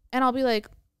feel? And I'll be like,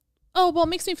 oh, well, it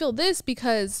makes me feel this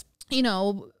because,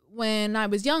 when I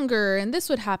was younger and this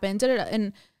would happen.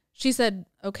 And she said,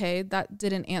 okay, that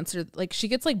didn't answer. Like she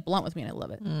gets like blunt with me and I love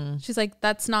it. She's like,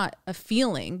 that's not a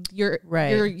feeling. You're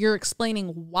explaining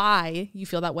why you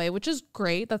feel that way, which is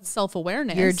great. That's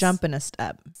self-awareness. You're jumping a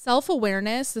step.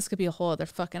 Self-awareness, this could be a whole other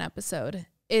fucking episode,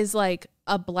 is like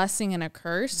a blessing and a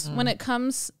curse when it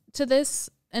comes to this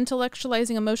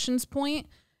intellectualizing emotions point,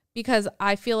 because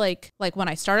I feel like when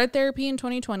I started therapy in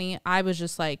 2020, I was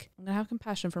just like, I'm gonna have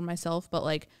compassion for myself, but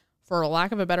like for a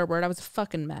lack of a better word, I was a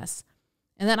fucking mess.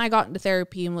 And then I got into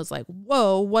therapy and was like,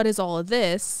 whoa, what is all of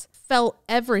this? Felt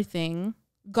everything,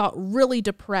 got really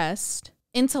depressed,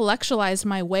 intellectualized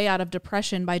my way out of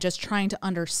depression by just trying to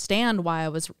understand why I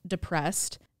was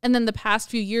depressed. And then the past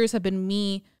few years have been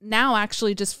me now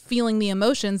actually just feeling the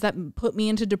emotions that put me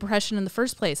into depression in the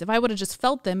first place. If I would have just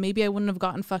felt them, maybe I wouldn't have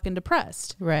gotten fucking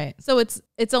depressed. Right. So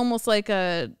it's almost like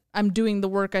I'm doing the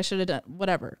work I should have done,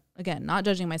 whatever. Again, not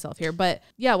judging myself here. But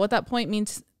yeah, what that point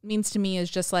means to me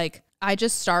is just like, I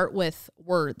just start with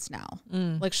words now.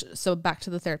 Like, so back to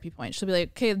the therapy point. She'll be like,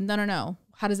 okay, no.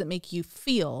 How does it make you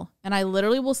feel? And I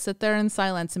literally will sit there in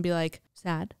silence and be like,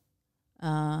 sad,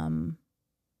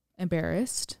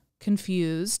 embarrassed,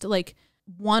 confused, like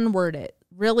one word it.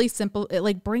 Really simple.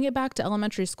 Like bring it back to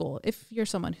elementary school if you're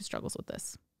someone who struggles with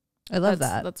this. I love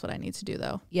that. That's what I need to do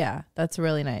though. Yeah, that's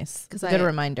really nice. It's a good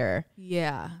reminder.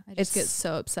 Yeah. I just get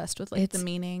so obsessed with like the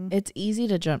meaning. It's easy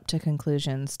to jump to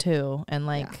conclusions too. And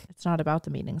like, it's not about the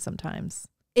meaning sometimes.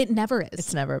 It never is.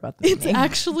 It's never about the meaning. It's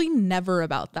actually never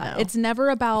about that. No. It's never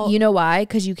about. You know why?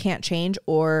 Because you can't change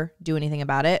or do anything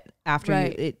about it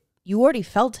after you already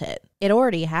felt it. It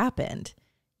already happened.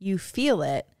 You feel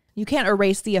it. You can't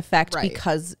erase the effect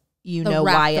because you know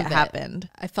why it happened.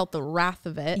 I felt the wrath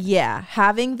of it. Yeah.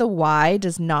 Having the why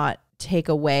does not take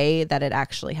away that it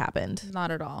actually happened.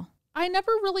 Not at all. I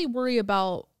never really worry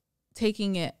about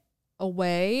taking it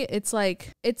away. It's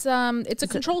like, it's a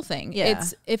control thing. Yeah.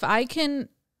 It's if I can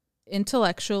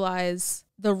intellectualize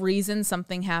the reason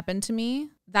something happened to me,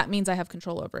 that means I have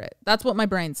control over it. That's what my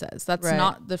brain says. That's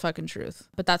not the fucking truth.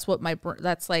 But that's what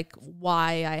that's like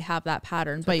why I have that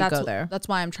pattern. That's why you go there. That's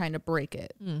why I'm trying to break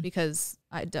it because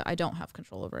I don't have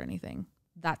control over anything.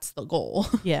 That's the goal.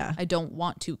 Yeah. I don't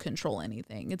want to control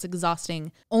anything. It's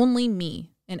exhausting. Only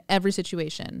me in every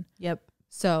situation. Yep.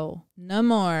 So no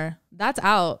more. That's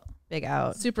out. Big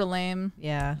out. Super lame.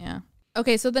 Yeah. Yeah.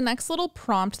 Okay. So the next little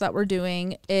prompt that we're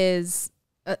doing is,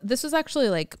 this was actually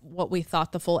like what we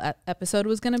thought the full episode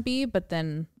was going to be, but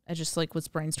then I just like was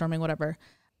brainstorming, whatever.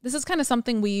 This is kind of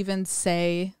something we even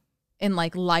say in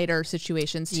like lighter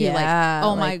situations too. Yeah, like,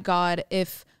 oh my God,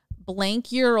 if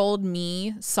blank-year-old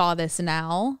me saw this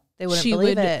now, they wouldn't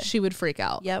believe it. She would freak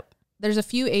out. Yep. There's a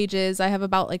few ages. I have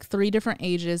about like 3 different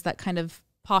ages that kind of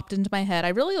popped into my head. I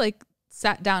really like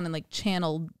sat down and like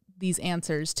channeled these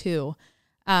answers too,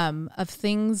 of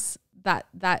things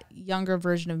that younger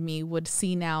version of me would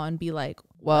see now and be like,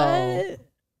 whoa, what?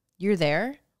 You're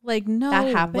there? Like, no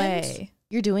that happened? way.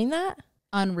 You're doing that?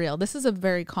 Unreal. This is a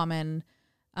very common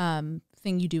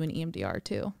thing you do in EMDR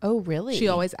too. Oh, really? She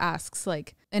always asks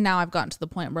like, and now I've gotten to the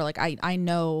point where like, I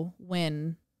know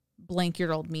when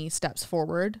blank-year-old me steps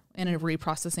forward in a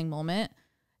reprocessing moment,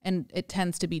 and it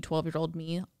tends to be 12-year-old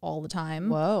me all the time.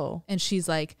 Whoa. And she's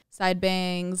like side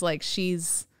bangs, like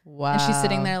she's, wow. And she's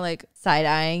sitting there like side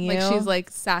eyeing you. Like she's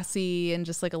like sassy and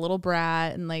just like a little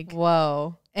brat and like,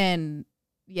 whoa. And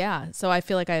yeah, so I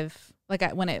feel like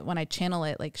when I channel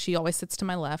it, like she always sits to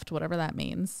my left, whatever that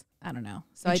means. I don't know.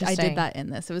 So I did that in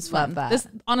this. It was fun. Love that. This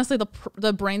honestly,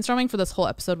 the brainstorming for this whole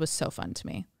episode was so fun to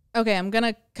me. Okay, I'm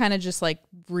gonna kind of just like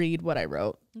read what I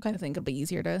wrote. Okay, I think it'll be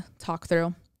easier to talk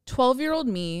through. 12-year-old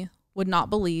me would not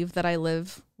believe that I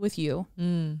live with you.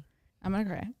 I'm gonna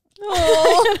cry.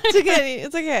 Oh, it's okay.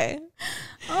 It's okay.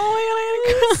 Oh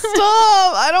my God,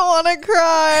 stop. I don't want to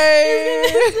cry.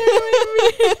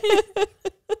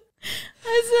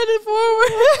 I said it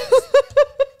forward.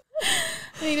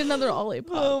 I need another Olipop.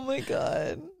 Oh my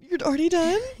God. You're already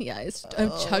done? Yeah,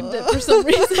 I've chugged it for some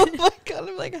reason. Oh my God,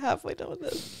 I'm like halfway done with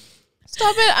this.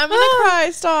 Stop it. I'm going to cry.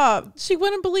 Stop. She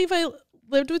wouldn't believe I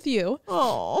lived with you.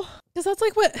 Oh. Because that's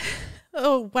like what...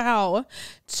 Oh, wow.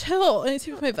 Chill. I need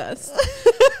to take my vest.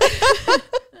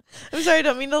 I'm sorry, I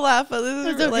don't mean to laugh, but this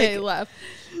is it's okay, laugh.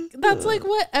 That's like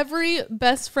what every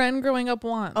best friend growing up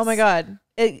wants. Oh my God.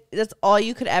 That's all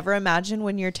you could ever imagine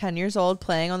when you're 10 years old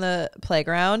playing on the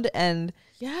playground. And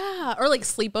yeah. Or like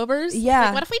sleepovers. Yeah.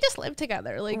 Like, what if we just live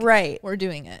together? Like, right. We're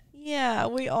doing it. Yeah,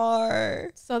 we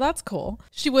are. So that's cool.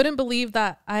 She wouldn't believe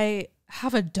that I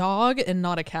have a dog and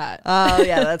not a cat. Oh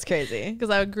yeah, that's crazy. Because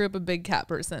I grew up a big cat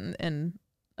person and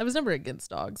I was never against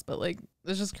dogs, but like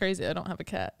it's just crazy. I don't have a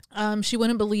cat. She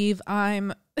wouldn't believe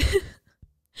I'm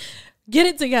get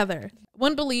it together.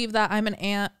 Wouldn't believe that I'm an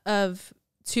aunt of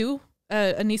 2,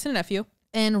 a niece and a nephew,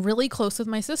 and really close with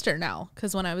my sister now.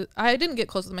 Because when I didn't get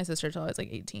close with my sister until I was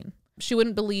like 18. She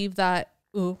wouldn't believe that.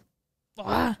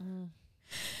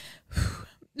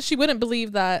 She wouldn't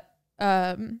believe that.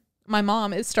 My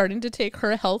mom is starting to take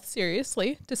her health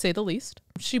seriously, to say the least.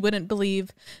 She wouldn't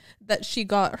believe that she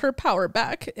got her power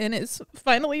back and is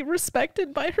finally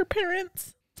respected by her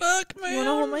parents. Fuck, man. You want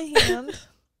to hold my hand?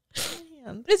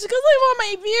 It's because I want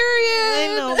my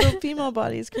period. I know, the female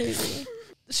body is crazy.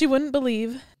 She wouldn't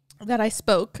believe that I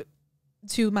spoke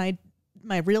to my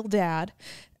real dad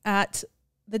at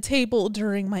the table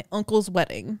during my uncle's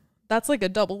wedding. That's like a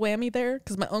double whammy there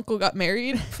because my uncle got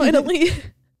married finally.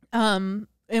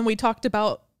 And we talked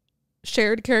about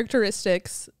shared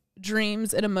characteristics,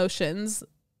 dreams, and emotions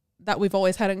that we've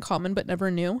always had in common but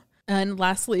never knew. And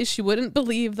lastly, she wouldn't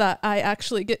believe that I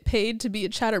actually get paid to be a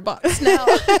chatterbox now.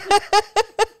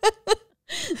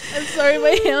 I'm sorry,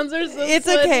 my hands are so It's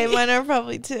sweaty. okay. Mine are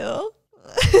probably too.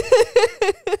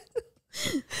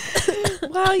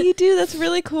 Wow, you do. That's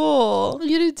really cool.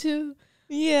 You do too.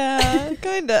 Yeah,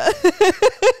 kinda.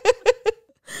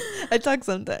 I talk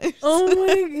sometimes. Oh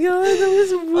my god, that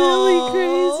was really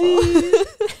crazy.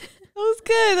 That was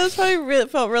good. That was probably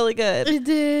felt really good. It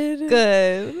did.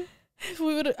 Good.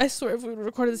 I swear, if we would have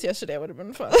recorded this yesterday, it would have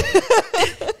been fun.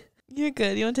 You're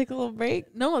good. You want to take a little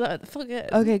break? No, that fuck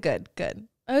it. Okay, good. Good.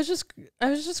 I was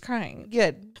just crying.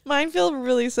 Good. Mine feel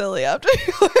really silly after.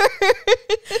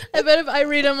 I bet if I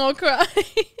read them, I'll cry.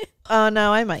 Oh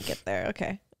no, I might get there.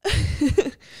 Okay.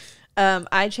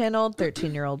 I channeled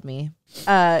 13-year-old me.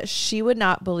 She would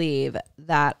not believe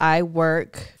that I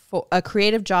work for a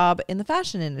creative job in the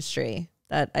fashion industry,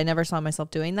 that I never saw myself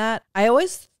doing that. I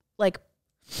always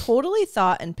totally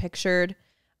thought and pictured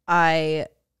I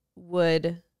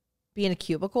would be in a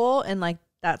cubicle, and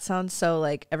that sounds so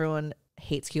everyone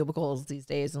hates cubicles these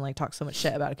days and talks so much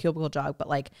shit about a cubicle job,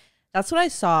 but that's what I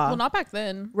saw. Well, not back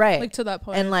then. Right. To that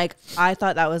point. And I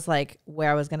thought that was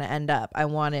where I was going to end up. I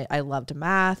loved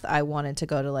math. I wanted to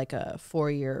go to a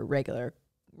 4-year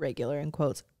regular in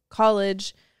quotes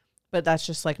college, but that's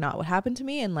just not what happened to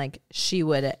me. And she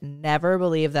would never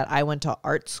believe that I went to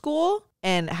art school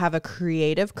and have a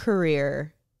creative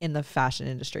career in the fashion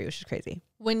industry, which is crazy.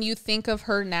 When you think of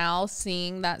her now,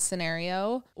 seeing that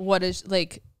scenario, what is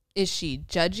is she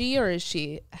judgy or is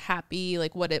she happy?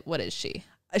 What is she?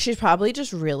 She's probably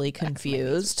just really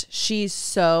confused. She's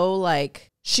so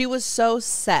she was so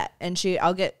set, and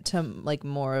I'll get to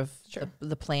more of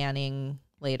the planning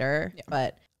later,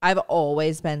 but I've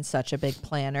always been such a big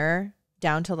planner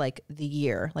down to the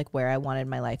year, where I wanted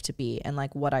my life to be and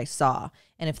what I saw.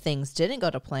 And if things didn't go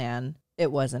to plan,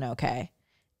 it wasn't okay.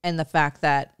 And the fact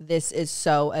that this is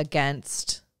so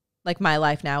against, my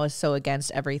life now is so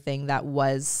against everything that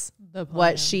was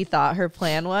what she thought her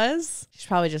plan was. She's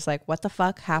probably just what the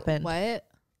fuck happened? What?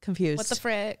 Confused. What the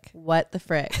frick? What the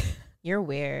frick? You're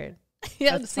weird.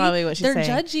 Yeah, that's probably what she's they're saying.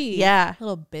 They're judgy. Yeah.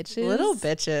 Little bitches. Little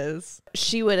bitches.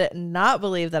 She would not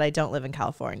believe that I don't live in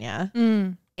California.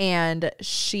 And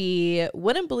she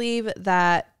wouldn't believe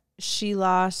that she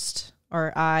lost,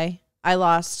 or I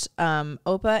lost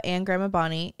Opa and Grandma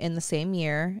Bonnie in the same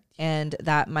year, and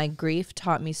that my grief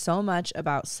taught me so much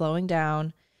about slowing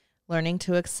down, learning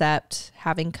to accept,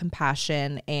 having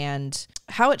compassion, and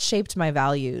how it shaped my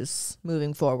values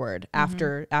moving forward.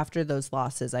 After those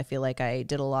losses, I feel like I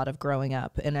did a lot of growing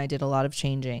up and I did a lot of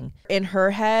changing. In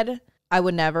her head, I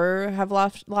would never have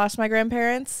lost my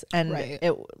grandparents, and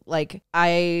it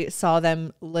I saw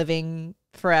them living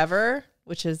forever,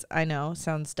 which is, I know,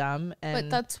 sounds dumb, and but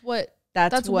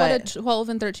that's what a 12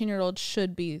 and 13-year-old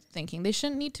should be thinking. They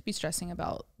shouldn't need to be stressing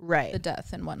about the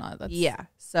death and whatnot.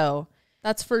 So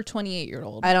that's for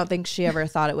 28-year-old. I don't think she ever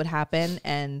thought it would happen,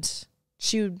 and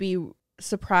she would be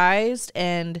surprised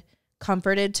and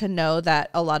comforted to know that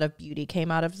a lot of beauty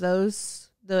came out of those,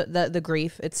 the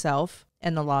grief itself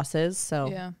and the losses.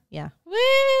 So yeah.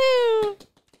 Woo!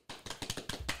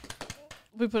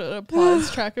 We put an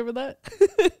applause track over that.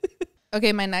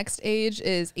 Okay, my next age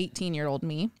is 18-year-old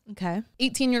me. Okay.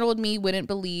 18-year-old me wouldn't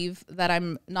believe that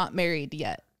I'm not married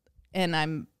yet and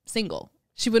I'm single.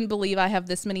 She wouldn't believe I have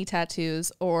this many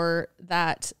tattoos, or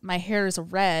that my hair is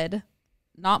red,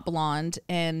 not blonde,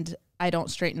 and I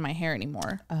don't straighten my hair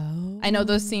anymore. Oh. I know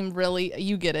those seem really,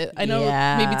 you get it. I know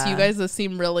maybe to you guys those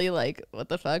seem really what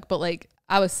the fuck, but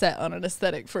I was set on an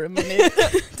aesthetic for a minute,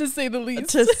 to say the least.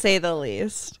 To say the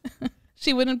least.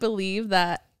 She wouldn't believe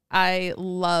that I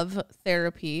love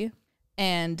therapy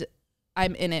and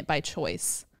I'm in it by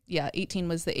choice. Yeah, 18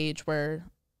 was the age where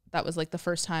that was the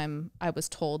first time I was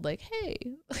told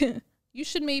hey, you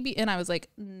should maybe, and I was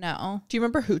no. Do you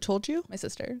remember who told you? My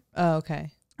sister. Oh,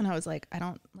 okay. And I was I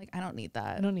don't need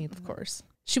that. I don't need of course.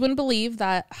 She wouldn't believe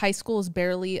that high school is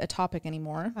barely a topic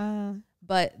anymore,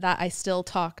 but that I still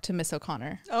talk to Miss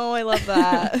O'Connor. Oh, I love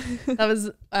that. That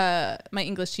was my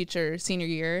English teacher senior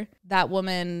year. That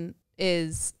woman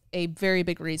is a very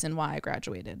big reason why I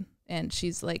graduated, and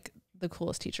she's the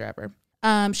coolest teacher ever.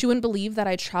 She wouldn't believe that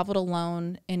I traveled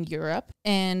alone in Europe,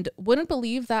 and wouldn't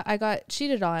believe that I got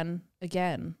cheated on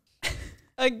again.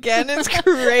 Again is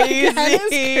crazy. Again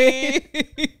is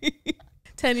crazy.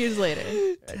 10 years later.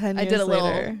 I did a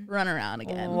little run around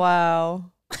again.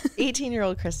 Wow.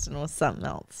 18-year-old Kristen was something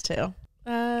else too.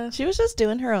 She was just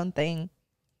doing her own thing.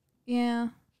 Yeah.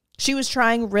 She was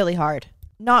trying really hard.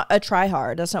 Not a try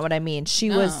hard. That's not what I mean.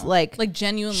 She was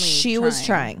genuinely she was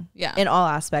trying. Yeah. In all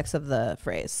aspects of the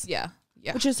phrase. Yeah.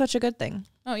 Yeah. Which is such a good thing.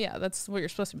 Oh yeah. That's what you're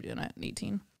supposed to be doing at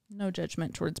 18. No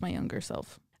judgment towards my younger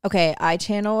self. Okay. I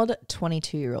channeled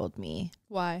 22-year-old me.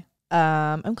 Why?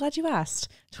 I'm glad you asked.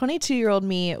 22-year-old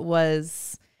me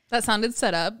was... That sounded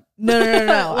set up.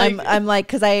 No. I'm like,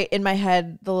 because in my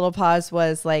head, the little pause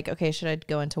was like, okay, should I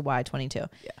go into why 22?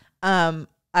 Yeah.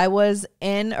 I was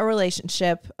in a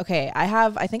relationship. Okay,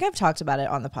 I think I've talked about it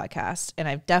on the podcast, and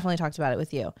I've definitely talked about it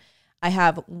with you. I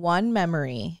have one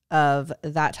memory of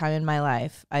that time in my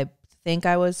life. I think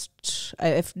I was,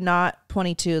 if not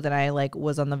 22, then I like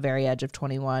was on the very edge of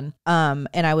 21. And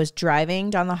I was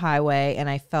driving down the highway, and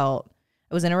I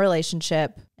was in a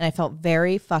relationship, and I felt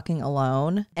very fucking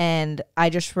alone. And I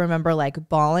just remember like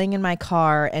bawling in my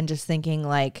car and just thinking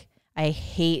like, I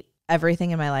hate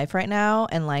everything in my life right now,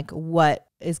 and like what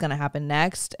is going to happen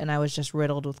next. And I was just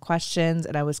riddled with questions,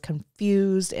 and I was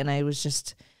confused, and I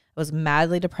was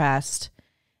madly depressed.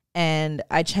 And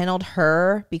I channeled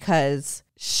her because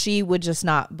she would just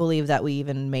not believe that we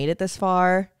even made it this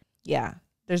far. Yeah,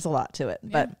 there's a lot to it,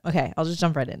 but okay, I'll just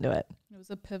jump right into it. It was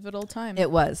a pivotal time.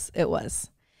 It was.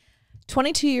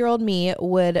 22-year-old me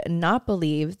would not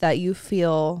believe that you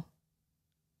feel,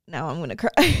 now I'm going to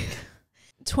cry.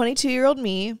 22-year-old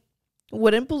me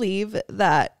wouldn't believe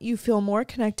that you feel more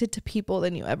connected to people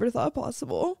than you ever thought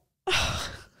possible. I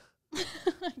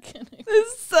can't.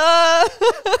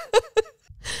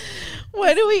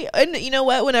 Why do we, and you know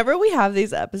what, whenever we have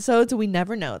these episodes, we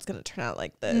never know it's going to turn out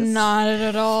like this. Not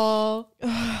at all.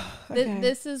 Okay.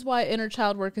 This is why inner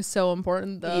child work is so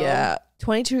important, though. Yeah.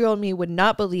 22-year-old me would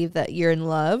not believe that you're in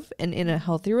love and in a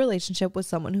healthy relationship with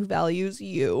someone who values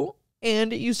you,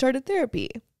 and you started therapy,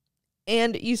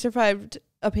 and you survived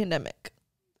a pandemic.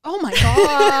 Oh my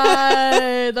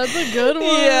God. That's a good one.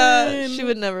 Yeah. She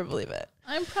would never believe it.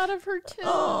 I'm proud of her, too.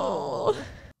 Oh,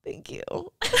 thank you.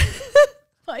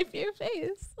 Wipe your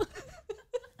face.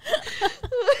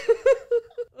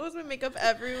 Was my makeup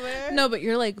everywhere? No, but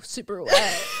you're like super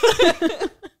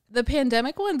wet. The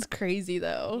pandemic one's crazy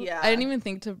though. Yeah. I didn't even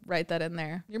think to write that in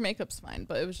there. Your makeup's fine,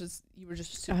 but it was just, you were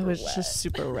just super wet. I was just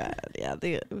super red. Yeah,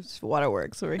 it was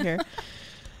waterworks over here.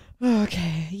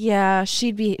 Okay. Yeah,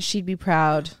 she'd be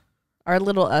proud. Our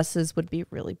little us's would be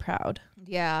really proud.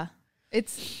 Yeah.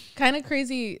 It's kind of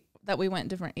crazy that we went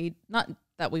different age, not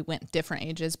that we went different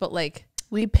ages, but like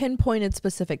we pinpointed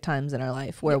specific times in our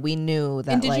life where we knew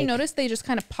that. And did you notice they just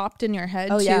kind of popped in your head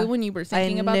too when you were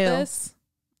thinking about this?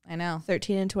 I know.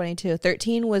 13 and 22.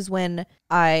 13 was when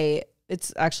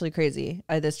it's actually crazy.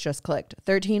 This just clicked.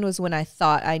 13 was when I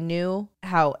thought I knew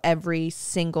how every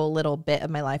single little bit of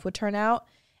my life would turn out.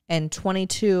 And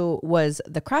 22 was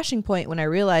the crashing point when I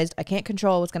realized I can't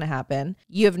control what's going to happen.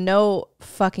 You have no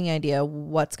fucking idea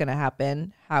what's going to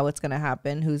happen, how it's going to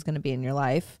happen, who's going to be in your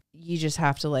life. You just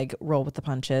have to like roll with the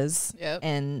punches. Yep.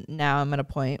 And now I'm at a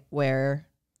point where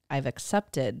I've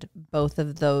accepted both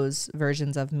of those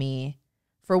versions of me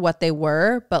for what they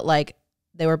were, but like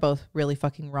they were both really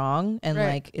fucking wrong. And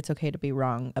like it's okay to be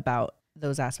wrong about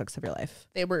those aspects of your life.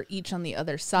 They were each on the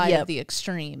other side of the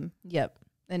extreme. Yep.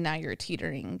 And now you're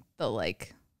teetering the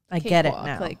like I get it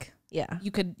now. Like yeah.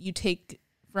 You take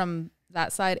from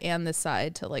that side and this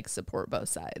side to like support both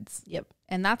sides. Yep.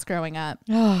 And that's growing up.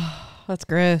 Oh, that's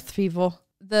growth, people.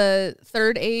 The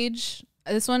third age,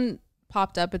 this one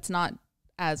popped up. It's not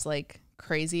as like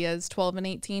crazy as 12 and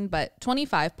 18, but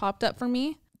 25 popped up for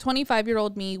me.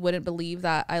 25-year-old me wouldn't believe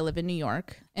that I live in New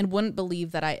York and wouldn't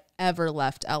believe that I ever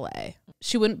left LA.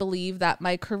 She wouldn't believe that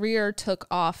my career took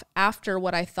off after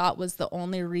what I thought was the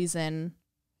only reason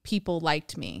people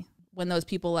liked me. When those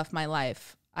people left my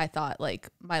life, I thought like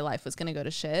my life was going to go to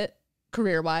shit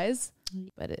career-wise,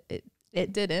 but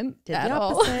it didn't at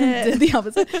all. Did the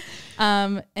opposite.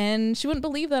 And she wouldn't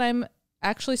believe that I'm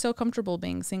actually so comfortable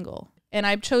being single. And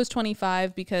I chose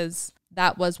 25 because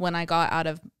that was when I got out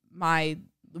of my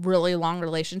really long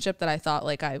relationship that I thought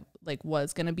like I like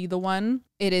was going to be the one.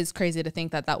 It is crazy to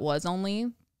think that that was only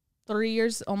 3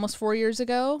 years, almost 4 years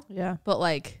ago. Yeah. But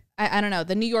like, I don't know,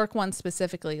 the New York one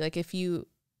specifically, like if you,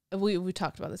 we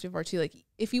talked about this before too, like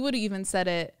if you would have even said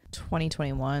it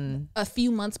 2021, a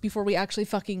few months before we actually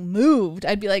fucking moved,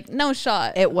 I'd be like, no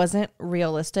shot. It wasn't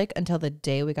realistic until the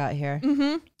day we got here.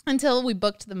 Mm-hmm. Until we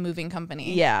booked the moving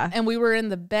company. Yeah. And we were in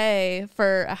the Bay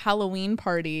for a Halloween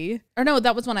party. Or no,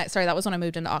 that was when I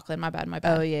moved into Auckland. My bad.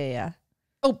 Oh, yeah.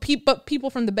 Oh, but people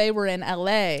from the Bay were in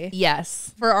LA.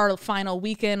 Yes. For our final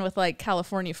weekend with like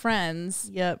California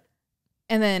friends. Yep.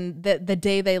 And then the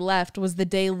day they left was the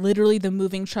day literally the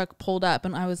moving truck pulled up.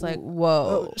 And I was like,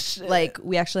 whoa. Oh, shit. Like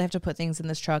we actually have to put things in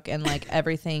this truck and like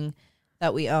everything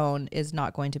that we own is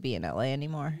not going to be in LA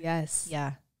anymore. Yes.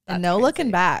 Yeah. That's And no crazy.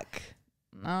 looking back.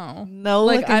 No. No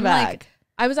like, looking I'm back. like,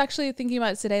 I was actually thinking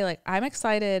about it today. Like, I'm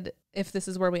excited if this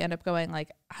is where we end up going,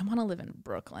 like, I want to live in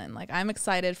Brooklyn. Like, I'm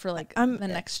excited for like the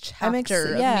next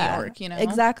chapter of New York, you know?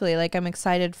 Exactly. Like, I'm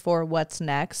excited for what's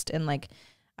next. And like,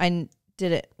 I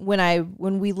did it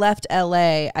when we left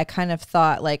LA, I kind of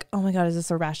thought like, oh my God, is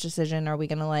this a rash decision? Are we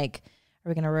going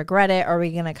to regret it? Are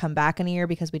we going to come back in a year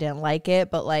because we didn't like it?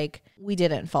 But like, we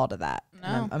didn't fall to that.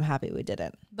 No. I'm happy we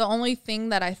didn't. The only thing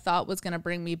that I thought was going to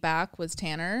bring me back was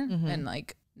Tanner. And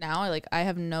like, now I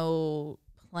have no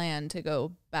plan to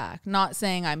go back. Not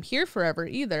saying I'm here forever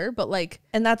either, but like,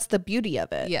 and that's the beauty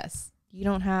of it. Yes. You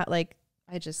don't have like,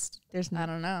 I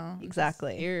don't know.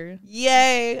 Exactly. Here.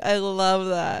 Yay. I love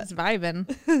that. It's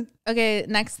vibing. Okay.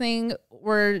 Next thing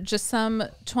were just some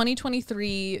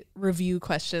 2023 review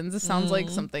questions. It sounds like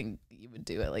something you would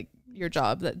do at like your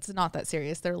job. That's not that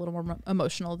serious. They're a little more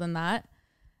emotional than that.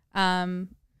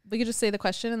 We could just say the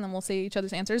question and then we'll say each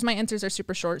other's answers. My answers are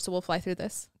super short, so we'll fly through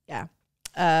this. Yeah.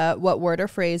 What word or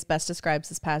phrase best describes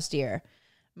this past year?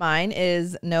 Mine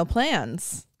is no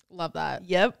plans. Love that.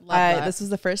 Yep. This was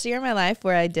the first year of my life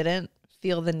where I didn't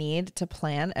feel the need to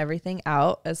plan everything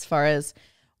out as far as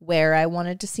where I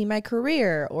wanted to see my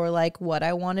career or like what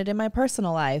I wanted in my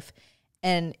personal life.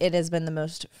 And it has been the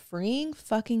most freeing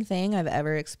fucking thing I've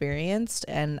ever experienced.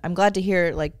 And I'm glad to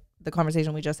hear like the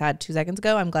conversation we just had 2 seconds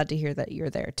ago. I'm glad to hear that you're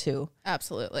there too.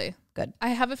 Absolutely. Good. I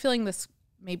have a feeling this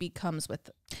maybe comes with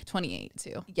 28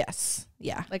 too. Yes.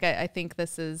 Yeah. Like I think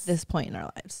this is this point in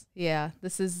our lives. Yeah.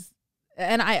 This is,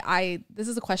 and I this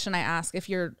is a question I ask. If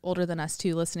you're older than us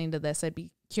too, listening to this, I'd be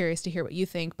curious to hear what you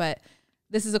think. But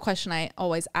this is a question I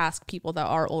always ask people that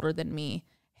are older than me.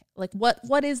 Like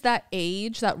what is that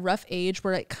age, that rough age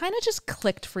where it kind of just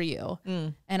clicked for you?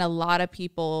 And a lot of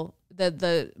people,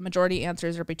 the majority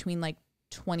answers are between like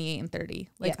 28 and 30.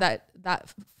 Like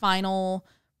that final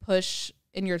push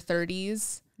in your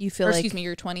 30s, you feel like, excuse me,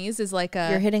 your 20s is like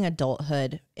you're hitting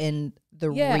adulthood in the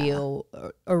real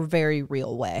or very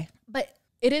real way. But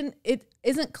it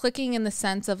isn't clicking in the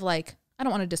sense of like, I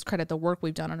don't want to discredit the work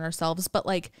we've done on ourselves, but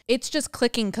like, it's just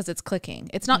clicking because it's clicking.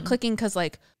 It's not clicking because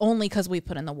like only because we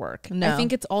put in the work. No. I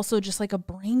think it's also just like a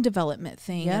brain development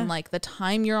thing. And like the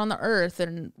time you're on the earth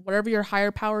and whatever your higher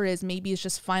power is, maybe it's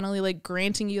just finally like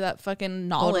granting you that fucking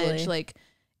knowledge. Totally. Like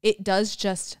it does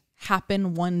just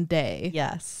happen one day.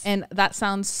 Yes. And that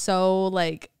sounds so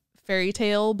like fairy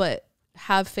tale, but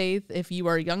have faith if you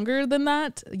are younger than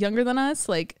us,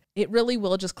 like it really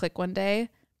will just click one day.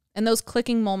 And those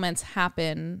clicking moments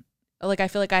happen. Like, I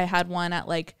feel like I had one at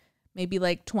like maybe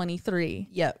like 23.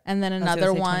 Yep. And then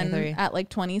another one at like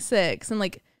 26. And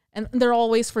like, and they're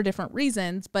always for different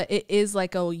reasons, but it is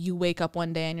like, oh, you wake up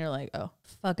one day and you're like, oh,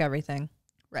 fuck everything.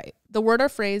 Right. The word or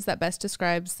phrase that best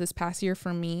describes this past year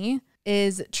for me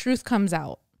is truth comes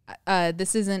out.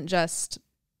 This isn't just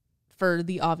for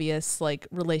the obvious like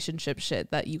relationship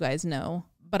shit that you guys know,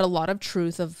 but a lot of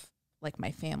truth of like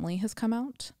my family has come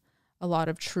out. A lot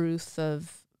of truth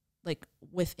of like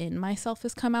within myself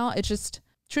has come out. It's just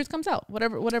truth comes out,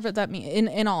 whatever that means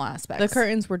in all aspects. The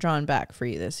curtains were drawn back for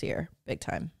you this year. Big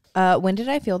time. When did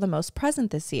I feel the most present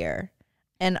this year?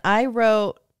 And I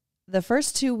wrote the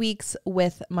first 2 weeks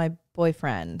with my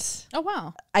boyfriend. Oh,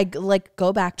 wow. I like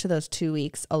go back to those 2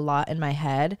 weeks a lot in my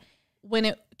head.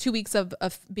 2 weeks of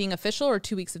being official or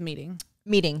 2 weeks of meeting?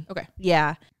 Meeting. Okay.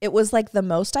 Yeah. It was like the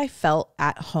most I felt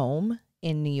at home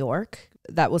in New York.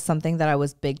 That was something that I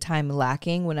was big time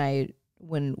lacking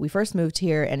when we first moved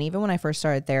here. And even when I first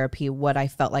started therapy, what I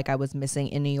felt like I was missing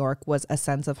in New York was a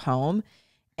sense of home.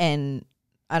 And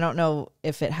I don't know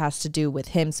if it has to do with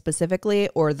him specifically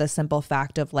or the simple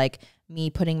fact of like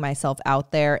me putting myself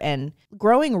out there and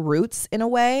growing roots in a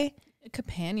way.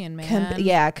 Companion,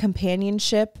 man.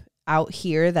 Companionship out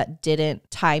here that didn't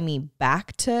tie me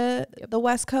back to the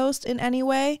West Coast in any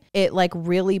way. It like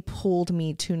really pulled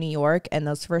me to New York, and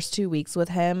those first 2 weeks with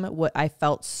him, what I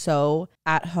felt so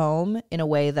at home in a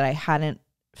way that I hadn't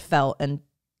felt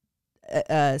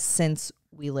since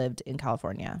we lived in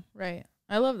California. Right.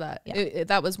 I love that. Yeah.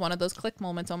 That was one of those click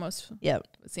moments almost. Yep.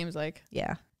 It seems like.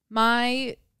 Yeah.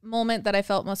 My moment that I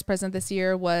felt most present this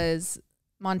year was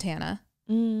Montana.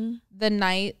 The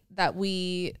night that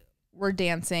we were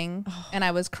dancing and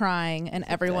I was crying and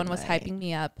everyone was hyping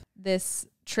me up. This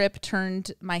trip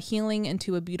turned my healing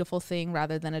into a beautiful thing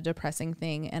rather than a depressing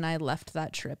thing. And I left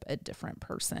that trip a different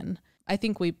person. I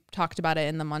think we talked about it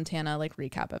in the Montana like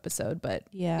recap episode, but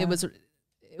it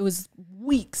was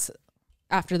weeks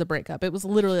after the breakup. It was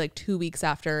literally like 2 weeks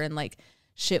after, and like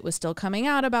shit was still coming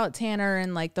out about Tanner,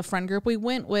 and like the friend group we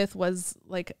went with was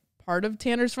like part of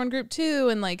Tanner's friend group too,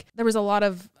 and like there was a lot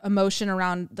of emotion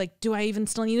around like, do I even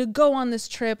still need to go on this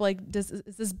trip? Like, is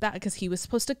this bad? Because he was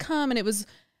supposed to come, and it was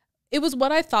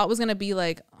what I thought was gonna be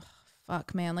like, oh,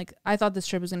 fuck, man. Like, I thought this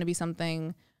trip was going to be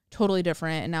something totally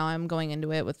different. And now I'm going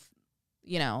into it with,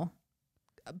 you know,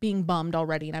 being bummed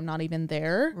already and I'm not even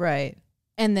there. Right.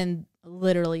 And then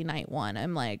literally night one,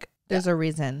 I'm like, there's a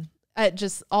reason.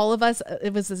 Just all of us,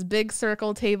 it was this big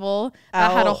circle table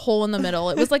that had a hole in the middle.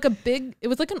 It was like it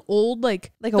was like an old,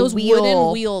 like those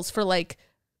wooden wheels for like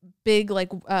big,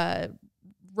 like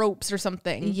ropes or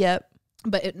something. Yep.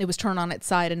 But it was turned on its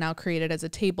side and now created as a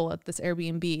table at this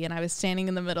Airbnb. And I was standing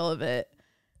in the middle of it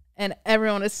and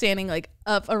everyone was standing like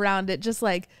up around it, just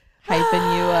like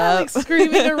hyping you up, like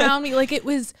screaming around me. Like, it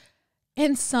was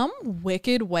in some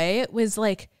wicked way. It was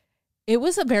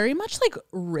a very much like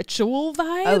ritual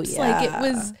vibes. Oh, yeah.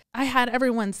 Like, I had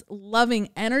everyone's loving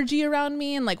energy around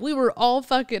me and like we were all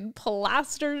fucking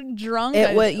plastered drunk.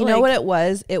 You know what it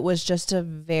was? It was just a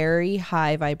very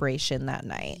high vibration that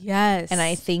night. Yes. And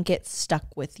I think it stuck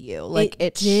with you. Like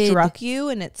it struck you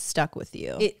and it stuck with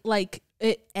you.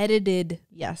 It edited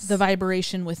yes. the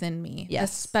vibration within me,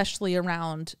 yes. especially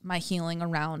around my healing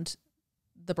around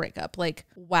the breakup. Like,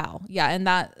 wow. Yeah. And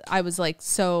that I was like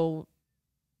so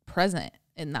present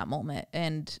in that moment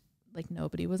and like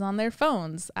nobody was on their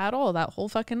phones at all that whole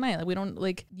fucking night. Like, we don't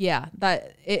like, yeah,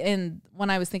 and when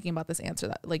I was thinking about this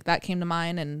answer, that came to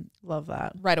mind and love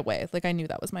that right away. Like, I knew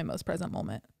that was my most present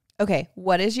moment. Okay.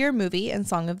 What is your movie and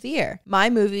song of the year? My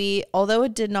movie, although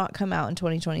it did not come out in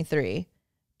 2023,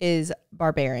 is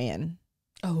Barbarian.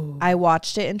 Oh, I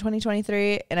watched it in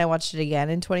 2023 and I watched it again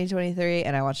in 2023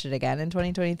 and I watched it again in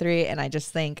 2023. And I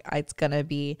just think it's going to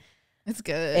be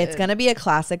a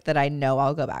classic that I know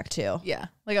I'll go back to. Yeah.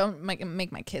 Like, I'll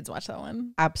make my kids watch that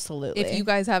one. Absolutely. If you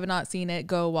guys have not seen it,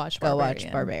 go watch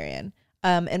Barbarian.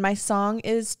 And my song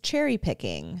is Cherry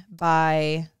Picking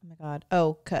by,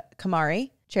 Kamari.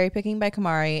 Cherry Picking by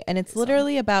Kamari. And it's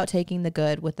literally about taking the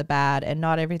good with the bad and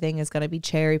not everything is going to be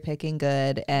cherry picking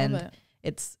good. And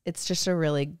it's just a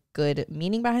really good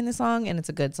meaning behind the song and it's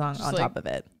a good song just on top of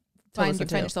it. Find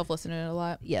yourself listening to it a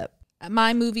lot. Yep.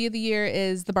 My movie of the year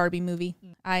is the Barbie movie.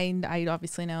 I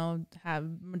obviously have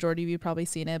majority of you probably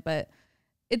seen it, but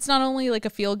it's not only like a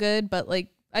feel good, but like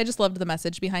I just loved the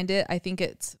message behind it. I think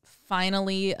it's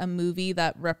finally a movie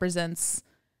that represents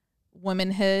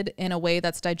womanhood in a way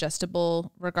that's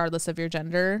digestible regardless of your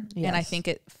gender. Yes. And I think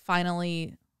it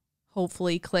finally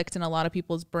hopefully clicked in a lot of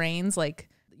people's brains, like,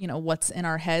 you know, what's in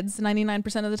our heads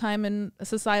 99% of the time in a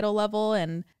societal level.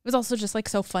 And it was also just like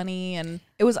so funny and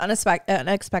it was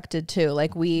unexpected too.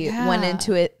 Like we went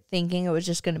into it thinking it was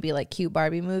just going to be like cute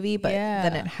Barbie movie, but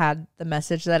then it had the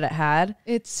message that it had.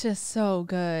 It's just so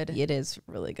good. It is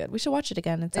really good. We should watch it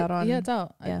again. It's out on. Yeah, it's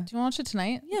out. Yeah. Do you want to watch it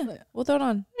tonight? Yeah, we'll throw it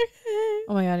on.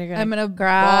 Oh my God, you're gonna. I'm gonna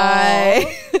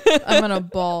cry. I'm gonna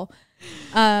bawl.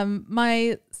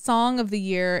 My song of the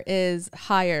year is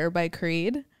 "Higher" by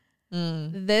Creed.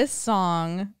 This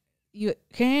song,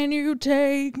 can you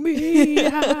take me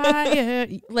higher?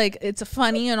 Like, it's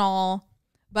funny and all,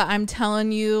 but I'm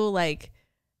telling you, like,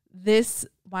 this.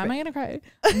 Why am I gonna cry?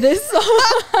 This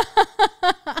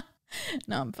song.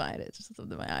 No, I'm fine. It's just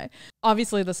something in my eye.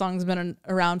 Obviously, the song's been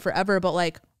around forever, but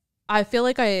like, I feel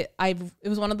like it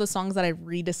was one of the songs that I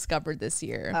rediscovered this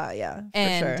year. Yeah,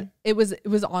 and for sure. It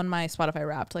was on my Spotify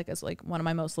Wrapped, like, as like one of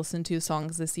my most listened to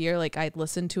songs this year. Like, I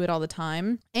listened to it all the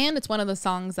time, and it's one of the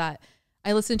songs that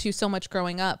I listened to so much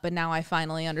growing up, but now I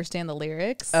finally understand the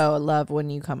lyrics. Oh, I love when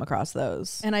you come across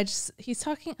those. And he's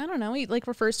talking, I don't know, he like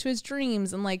refers to his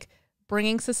dreams and like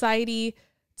bringing society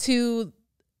to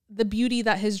the beauty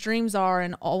that his dreams are,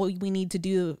 and all we need to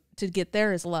do to get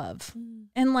there is love.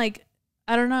 And like,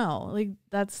 I don't know, like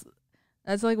that's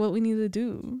like what we need to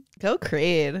do. Go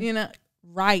Creed. You know,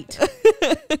 right?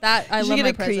 That I love. You get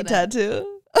a Creed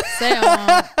tattoo. Say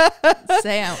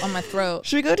on my throat.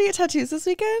 Should we go to get tattoos this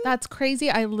weekend? That's crazy.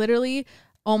 I literally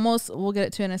we'll get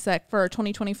it to in a sec. For our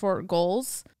 2024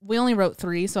 goals, we only wrote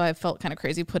 3, so I felt kind of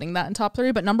crazy putting that in top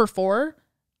 3. But number 4,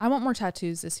 I want more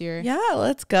tattoos this year. Yeah,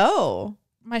 let's go.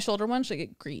 My shoulder one should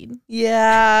get Creed.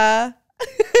 Yeah.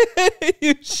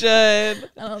 You should.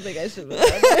 I don't think I should.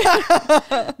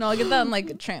 No, I'll get that on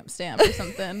like a tramp stamp or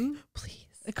something. Please.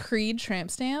 A Creed tramp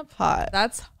stamp. Hot.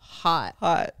 That's hot.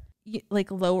 Hot.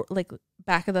 Like lower, like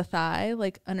back of the thigh,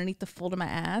 like underneath the fold of my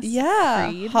ass. Yeah.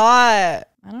 Creed. Hot.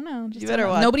 I don't know. Just you better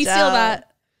watch Nobody out. Steal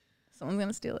that. Someone's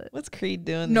gonna steal it. What's Creed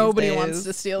doing? Nobody these days? wants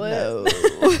to steal it. No.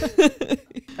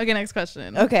 Okay, next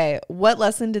question. Okay. What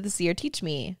lesson did this year teach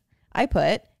me? I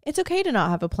put, it's okay to not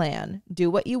have a plan. Do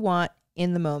what you want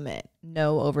in the moment.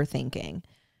 No overthinking.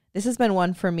 This has been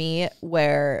one for me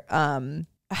where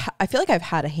I feel like I've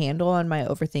had a handle on my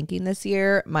overthinking this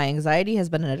year. My anxiety has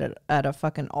been at a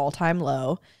fucking all-time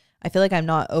low. I feel like I'm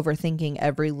not overthinking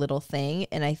every little thing.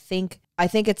 And I think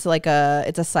it's like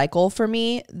it's a cycle for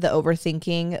me. The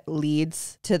overthinking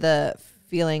leads to the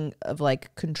feeling of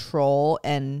like control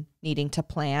and needing to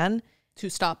plan. To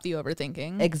stop the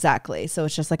overthinking. Exactly. So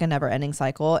it's just like a never ending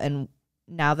cycle. And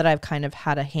now that I've kind of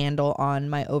had a handle on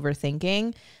my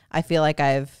overthinking, I feel like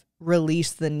I've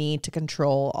released the need to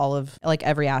control all of like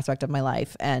every aspect of my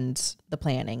life and the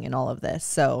planning and all of this.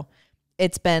 So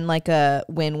it's been like a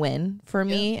win-win for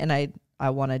me. And I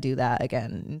want to do that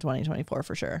again in 2024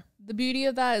 for sure. The beauty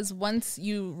of that is once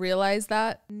you realize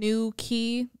that new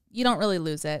key, you don't really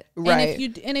lose it. Right.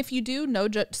 And if you do, no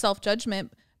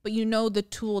self-judgment, but you know the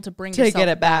tool to bring to yourself get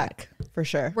it back for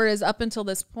sure. Whereas up until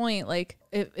this point, like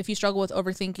if you struggle with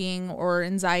overthinking or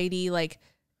anxiety, like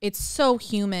it's so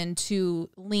human to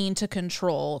lean to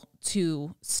control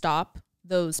to stop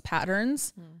those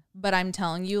patterns. But I'm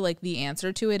telling you, like the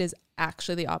answer to it is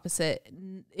actually the opposite.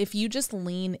 If you just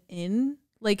lean in,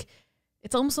 like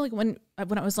it's almost like when I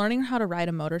was learning how to ride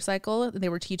a motorcycle, they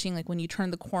were teaching like when you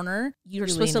turn the corner, you're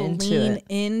supposed to lean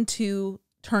into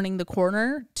turning the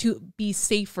corner to be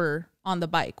safer on the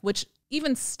bike, which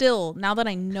even still, now that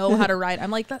I know how to ride,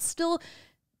 I'm like, that still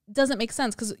doesn't make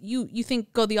sense because you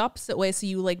think go the opposite way, so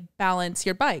you like balance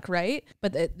your bike, right?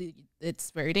 But it's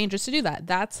very dangerous to do that.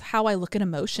 That's how I look at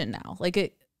emotion now. Like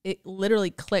it literally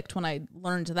clicked when I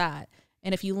learned that.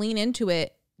 And if you lean into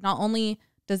it, not only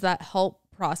does that help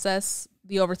process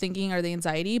the overthinking or the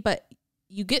anxiety, but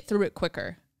you get through it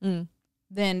quicker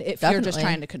than if you're just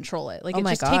trying to control it. Like it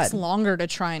just takes longer to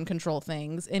try and control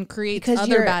things and create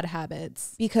other bad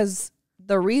habits. Because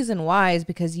the reason why is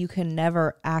because you can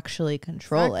never actually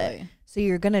control it. So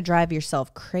you're going to drive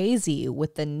yourself crazy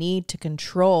with the need to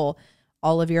control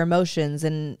all of your emotions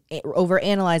and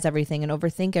overanalyze everything and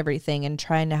overthink everything and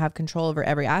trying to have control over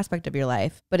every aspect of your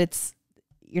life. But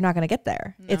you're not going to get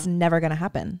there. No. It's never going to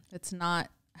happen. It's not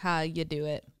how you do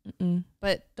it.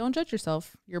 But don't judge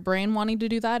yourself. Your brain wanting to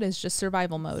do that is just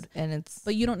survival mode.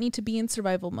 But you don't need to be in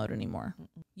survival mode anymore.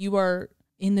 You are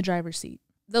in the driver's seat.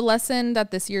 The lesson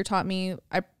that this year taught me,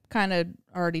 I kind of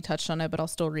already touched on it, but I'll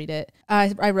still read it.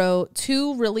 I wrote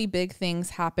 2 really big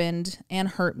things happened and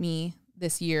hurt me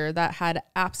this year that had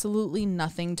absolutely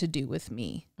nothing to do with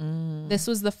me. This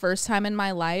was the first time in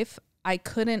my life I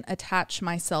couldn't attach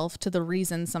myself to the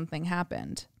reason something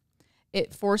happened.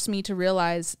 It forced me to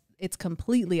realize it's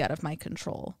completely out of my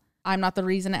control. I'm not the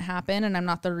reason it happened, and I'm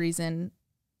not the reason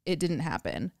it didn't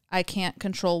happen. I can't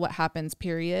control what happens,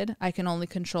 period. I can only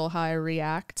control how I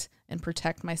react and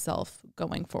protect myself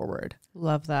going forward.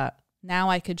 Love that. Now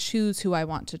I could choose who I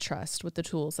want to trust with the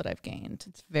tools that I've gained.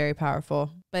 It's very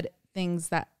powerful. But things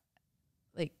that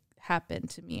like happen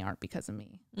to me aren't because of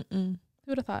me. Who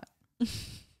would have thought?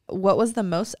 What was the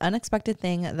most unexpected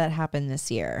thing that happened this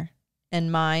year? And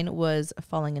mine was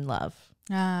falling in love.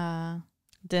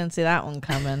 Didn't see that one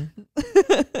coming.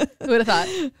 Who would have thought?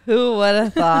 Who would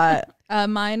have thought?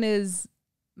 Mine is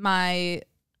my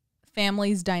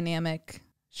family's dynamic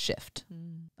shift.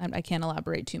 I can't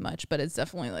elaborate too much, but it's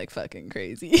definitely like fucking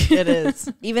crazy. It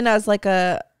is. Even as like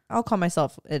I'll call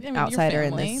myself an outsider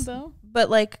family, in this, though. But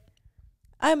like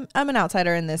I'm an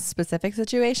outsider in this specific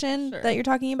situation that you're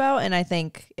talking about, and I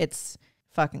think it's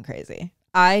fucking crazy.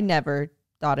 I never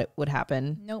thought it would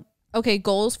happen. Nope. Okay,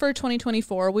 goals for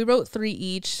 2024. We wrote 3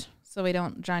 each, so we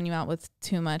don't drown you out with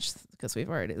too much because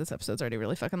this episode's already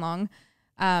really fucking long.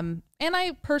 And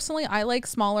I personally like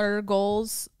smaller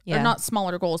goals, or not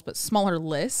smaller goals, but smaller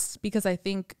lists, because I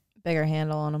think bigger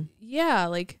handle on them. Yeah,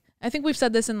 like I think we've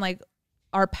said this in like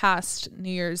our past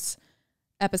New Year's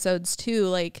episodes too.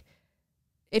 Like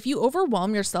if you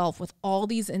overwhelm yourself with all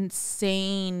these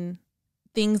insane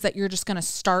things that you're just gonna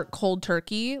start cold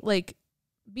turkey, like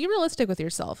be realistic with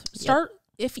yourself. Start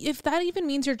if that even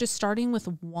means you're just starting with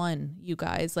 1, you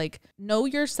guys, like know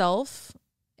yourself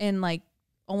and like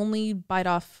only bite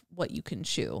off what you can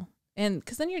chew. And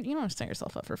because then you don't set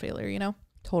yourself up for failure, you know?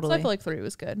 Totally. So I feel like 3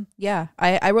 was good. Yeah.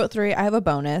 I wrote 3. I have a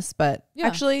bonus, but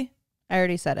actually I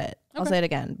already said it. I'll say it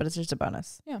again, but it's just a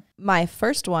bonus. Yeah. My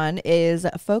first one is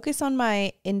focus on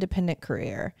my independent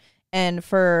career. And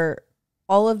for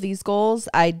all of these goals,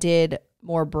 I did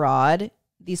more broad.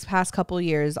 These past couple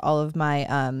years, all of my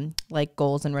like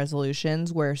goals and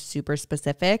resolutions were super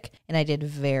specific, and I did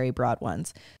very broad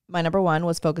ones. My number 1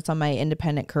 was focus on my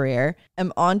independent career.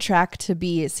 I'm on track to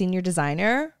be a senior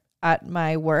designer at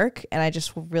my work, and I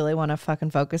just really want to fucking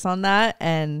focus on that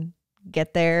and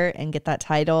get there and get that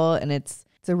title. And it's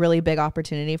a really big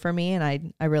opportunity for me,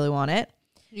 and I really want it.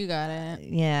 You got it.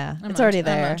 Yeah. It's already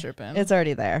there. I'm not tripping. It's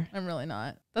already there. I'm really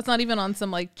not. That's not even on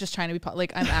some like just trying to be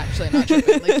like I'm actually not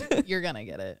tripping. Like you're gonna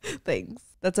get it. Thanks.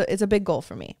 It's a big goal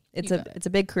for me. It's a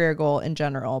big career goal in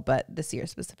general, but this year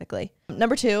specifically.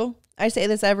 Number 2, I say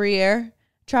this every year,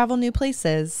 travel new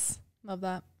places. Love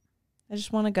that. I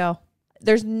just want to go.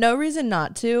 There's no reason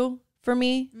not to for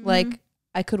me. Like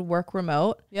I could work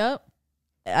remote. Yep.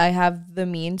 I have the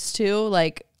means to,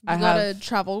 like, I got have a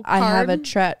travel card. I have a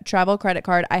travel credit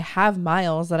card. I have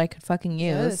miles that I could fucking use.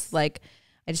 Yes. Like,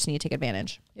 I just need to take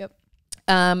advantage. Yep.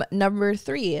 Number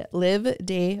 3, live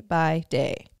day by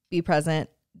day. Be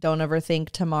present. Don't overthink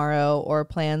tomorrow or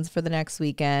plans for the next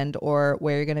weekend or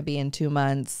where you're going to be in 2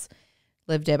 months.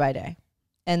 Live day by day.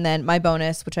 And then my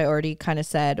bonus, which I already kind of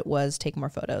said, was take more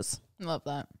photos. Love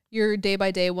that. Your day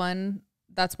by day one,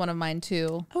 that's one of mine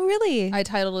too. Oh, really? I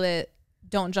titled it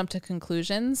 "Don't Jump to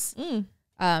Conclusions."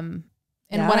 And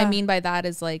Yeah. what I mean by that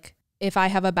is like if I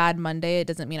have a bad Monday, it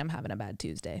doesn't mean I'm having a bad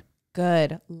Tuesday.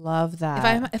 Good. Love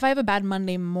that. If I have a bad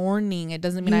Monday morning, it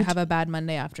doesn't mean I have a bad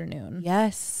Monday afternoon.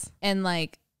 Yes. And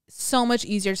like so much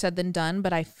easier said than done,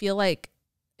 but I feel like,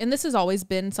 and this has always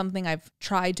been something I've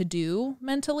tried to do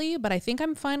mentally, but I think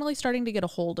I'm finally starting to get a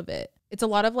hold of it. It's a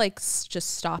lot of like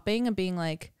just stopping and being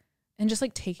like, and just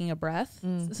like taking a breath.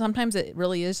 Sometimes it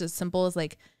really is as simple as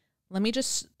like, let me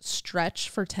just stretch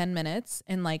for 10 minutes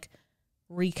and like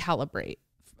recalibrate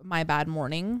my bad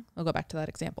morning. I'll go back to that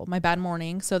example, my bad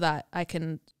morning, so that I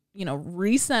can,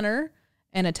 recenter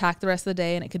and attack the rest of the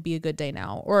day. And it could be a good day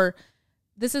now. Or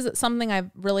this is something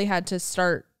I've really had to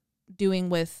start doing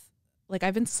with, like,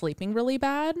 I've been sleeping really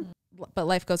bad, but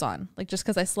life goes on. Like, just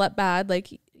because I slept bad,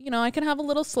 like, I can have a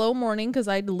little slow morning because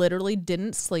I literally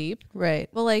didn't sleep. Right.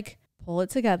 But like, pull it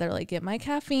together, like get my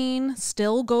caffeine,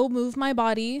 still go move my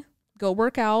body, go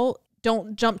work out.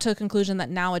 Don't jump to a conclusion that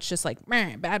now it's just like,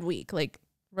 bad week. Like,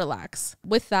 relax.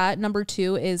 With that, number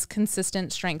 2 is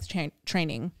consistent strength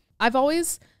training. I've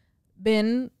always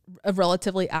been a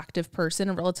relatively active person,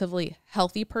 a relatively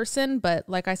healthy person. But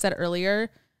like I said earlier,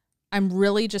 I'm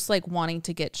really just like wanting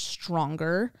to get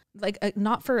stronger, like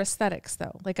not for aesthetics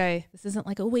though. Like this isn't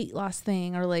like a weight loss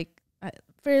thing or like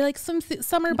for like some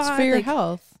summer bod. For your like,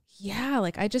 health. Yeah.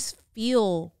 Like I just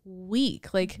feel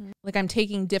weak. Like, like I'm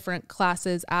taking different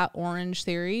classes at Orange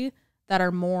Theory that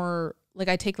are more like,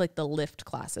 I take like the lift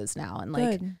classes now and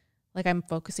like, Good. Like I'm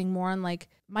focusing more on like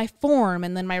my form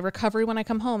and then my recovery when I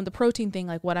come home, the protein thing,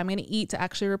 like what I'm going to eat to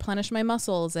actually replenish my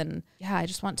muscles. And yeah, I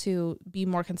just want to be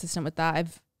more consistent with that.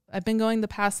 I've been going the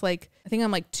past, like, I think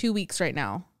I'm like 2 weeks right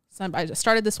now. So I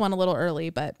started this one a little early,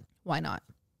 but why not?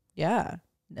 Yeah.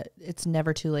 It's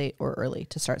never too late or early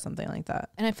to start something like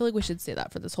that. And I feel like we should say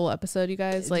that for this whole episode, you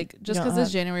guys, like just because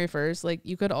it's January 1st, like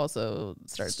you could also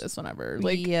start this whenever.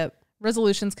 Like, yep.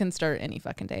 Resolutions can start any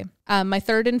fucking day. My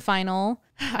third and final,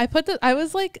 I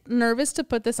was like nervous to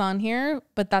put this on here,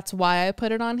 but that's why I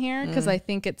put it on here. Cause I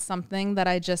think it's something that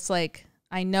I just like,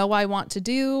 I know I want to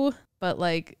do, but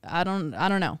like, I don't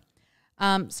know.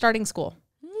 Starting school.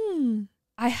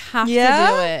 I have to do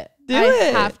it. I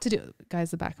have to do it. Guys,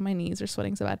 the back of my knees are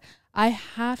sweating so bad. I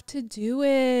have to do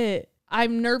it.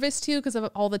 I'm nervous too, because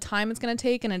of all the time it's going to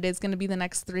take, and it is going to be the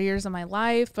next 3 years of my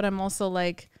life. But I'm also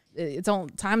like,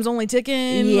 time's only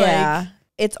ticking. Yeah. Like,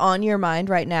 it's on your mind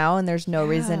right now, and there's no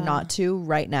reason not to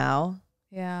right now.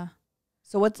 Yeah.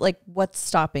 So what's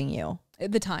stopping you?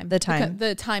 The time. The time.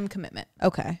 The time commitment.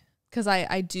 Okay. Because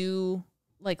I do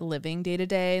like living day to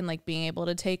day and like being able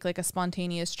to take like a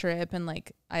spontaneous trip. And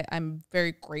like, I'm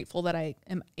very grateful that I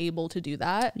am able to do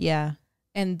that. Yeah.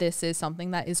 And this is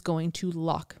something that is going to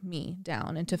lock me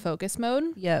down into focus mode.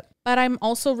 Yep. But I'm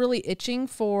also really itching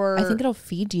for... I think it'll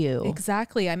feed you.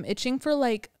 Exactly. I'm itching for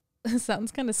like, it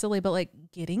sounds kind of silly, but like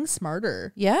getting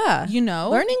smarter. Yeah.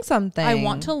 Learning something. I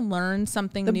want to learn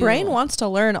something new. The brain wants to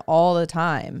learn all the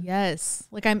time. Yes.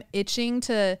 Like I'm itching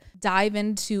to dive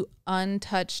into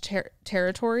untouched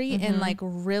territory and like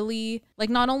really, like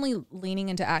not only leaning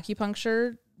into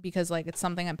acupuncture because like it's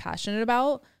something I'm passionate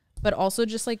about, but also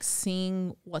just like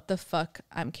seeing what the fuck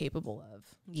I'm capable of.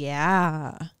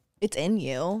 Yeah. It's in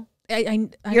you. I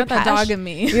got that dog in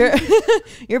me.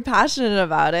 You're passionate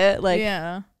about it. Like,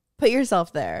 yeah. Put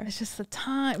yourself there. It's just the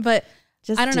time, but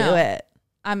just I don't do know. it.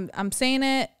 I'm saying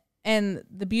it. And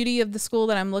the beauty of the school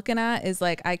that I'm looking at is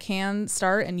like, I can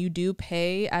start and you do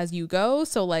pay as you go.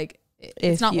 So like,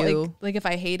 it's not like if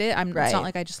I hate it, it's not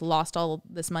like I just lost all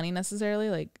this money necessarily,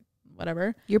 like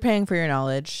whatever. You're paying for your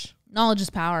knowledge. Knowledge is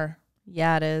power.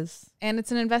 Yeah, it is. And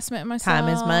it's an investment in myself. Time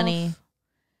is money.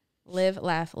 Live,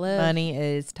 laugh, live. Money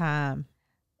is time.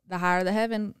 The higher the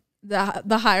heaven, the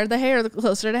higher the hair, the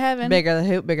closer to heaven. Bigger the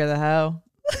hoop, bigger the hoe.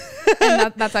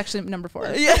 And that's actually number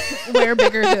 4. Yeah. Wear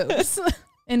bigger hoops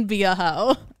and be a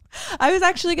hoe. I was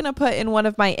actually going to put in one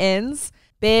of my ins,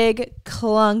 big,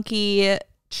 clunky,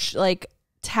 like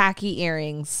tacky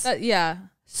earrings.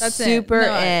 That's super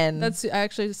in. I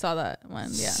actually saw that one.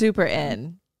 Yeah. Super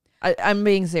in. I'm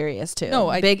being serious too.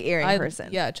 No, big earring person.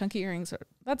 Yeah, chunky earrings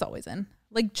that's always in.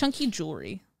 Like chunky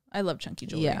jewelry. I love chunky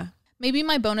jewelry. Yeah. Maybe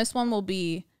my bonus one will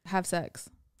be have sex.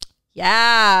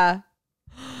 Yeah.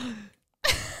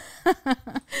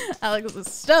 Alex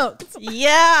is stoked.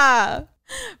 Yeah.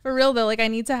 For real though, like I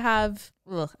need to have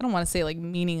I don't want to say like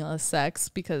meaningless sex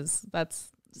because that's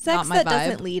Sex not my that vibe.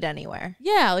 doesn't lead anywhere.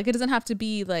 Yeah, like it doesn't have to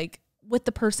be like with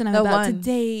the person I'm about to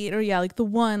date or like the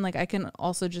one. Like I can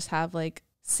also just have like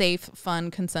safe, fun,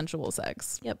 consensual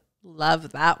sex. Yep.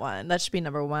 Love that one. That should be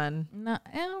number 1. No,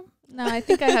 I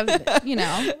think I have, I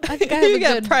think I have You a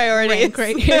got good priorities rank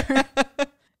right here.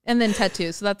 And then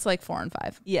tattoos. So that's like 4 and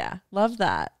 5. Yeah. Love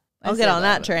that. I'll I get say on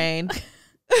that that. train.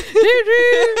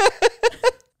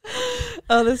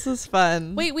 Oh, this was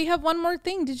fun. Wait, we have one more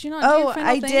thing. Did you not do your final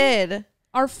I thing? did.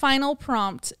 Our final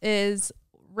prompt is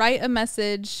write a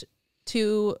message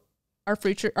to our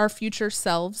future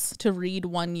selves to read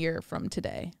 1 year from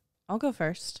today. I'll go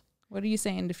first. What are you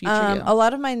saying to future you? A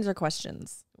lot of mine are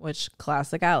questions, which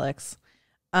classic Alex.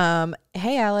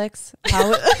 Hey Alex,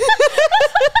 how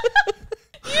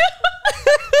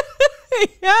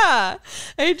yeah.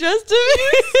 Hey Justin.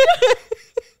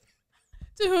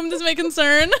 To whom this may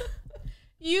concern.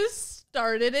 You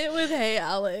started it with hey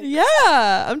Alex.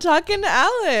 Yeah, I'm talking to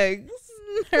Alex.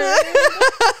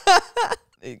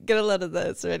 Get a load of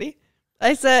this. Ready?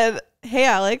 I said, hey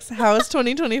Alex, how is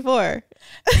 2024?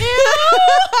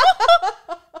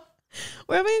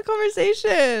 We're having a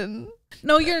conversation.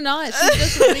 No, you're not. She's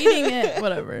just reading it.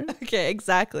 Whatever. Okay,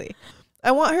 exactly.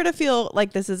 I want her to feel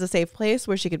like this is a safe place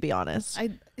where she could be honest.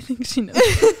 I think she knows.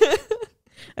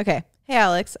 Okay. Hey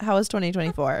Alex, how was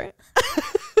 2024?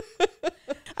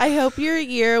 I hope your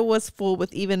year was full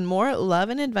with even more love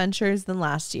and adventures than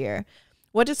last year.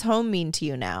 What does home mean to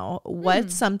you now?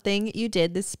 What's something you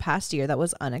did this past year that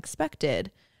was unexpected?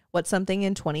 What's something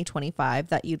in 2025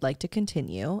 that you'd like to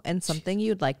continue and something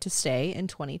you'd like to stay in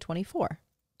 2024?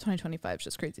 2025 is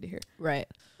just crazy to hear. Right.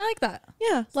 I like that.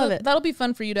 Yeah, love it. That'll be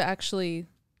fun for you to actually,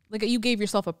 like, you gave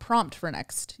yourself a prompt for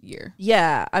next year.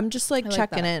 Yeah, I'm just like I like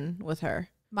checking that. in with her.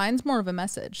 Mine's more of a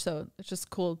message, so it's just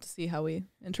cool to see how we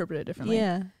interpret it differently.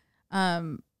 Yeah.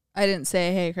 I didn't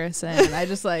say, hey, Kristen. I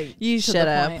just like, You should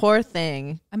have. Poor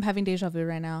thing. I'm having deja vu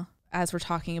right now as we're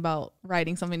talking about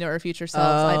writing something to our future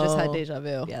selves. I just had deja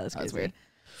vu. Yeah, that's crazy. weird.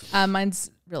 Mine's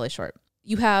really short.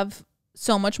 You have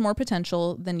so much more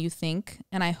potential than you think,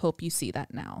 and I hope you see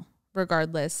that now.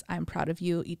 Regardless, I'm proud of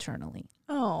you eternally.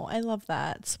 Oh, I love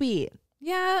that. Sweet.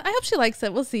 Yeah, I hope she likes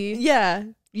it. We'll see. Yeah.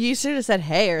 You should have said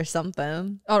hey or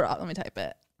something. Oh, let me type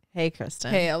it. Hey,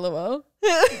 Kristen. Hey, LOL.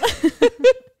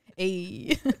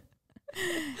 Hey.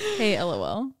 Hey,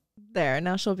 LOL. There.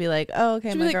 Now she'll be like, oh, okay,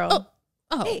 She'll my be like, girl.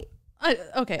 Oh. Hey.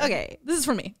 Okay. Okay. This is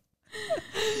for me.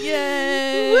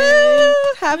 Yay. Woo!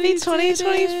 Happy We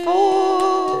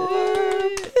 2024.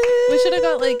 We should have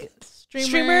got like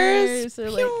streamers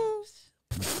or like,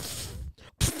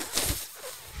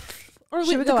 or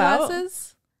Should we the go out?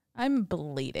 glasses. I'm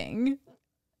bleeding.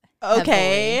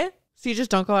 Okay. Heavily. So you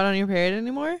just don't go out on your period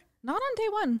anymore? Not on day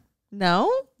 1.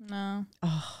 No? No.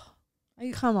 Oh,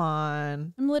 come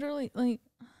on. I'm literally like,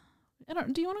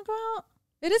 do you want to go out?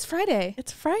 It is Friday.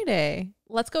 It's Friday.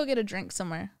 Let's go get a drink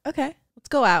somewhere. Okay. Let's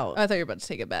go out. Oh, I thought you were about to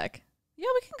take it back. Yeah,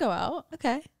 we can go out.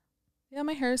 Okay. Yeah,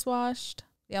 my hair's washed.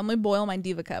 Yeah, I'm gonna boil my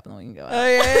diva cup and then we can go out.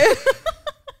 Okay.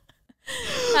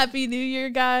 Happy New Year,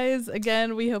 guys.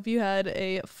 Again, we hope you had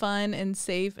a fun and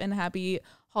safe and happy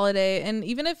holiday. And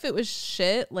even if it was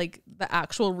shit, like the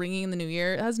actual ringing in the new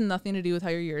year, it has nothing to do with how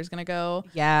your year is gonna go.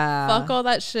 Yeah. Fuck all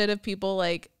that shit of people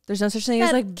like, there's no such thing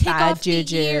as that like kick bad off the year.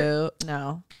 juju.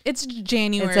 No. it's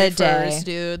January It's a 1st, day.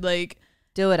 dude. Like,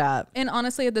 Do it up. and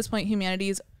honestly, at this point,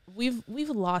 humanity's we've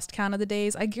lost count of the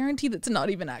days. I guarantee that's not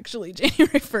even actually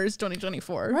January 1st,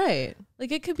 2024. Right.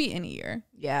 Like it could be any year.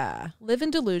 Yeah. Live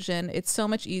in delusion. It's so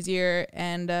much easier.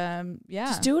 And yeah.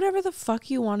 Just do whatever the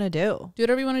fuck you want to do. Do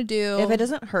whatever you want to do. If it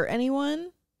doesn't hurt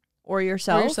anyone or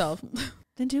yourself, for yourself.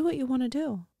 then do what you want to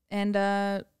do. And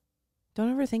don't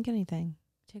overthink anything.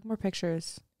 Take more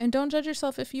pictures. don't judge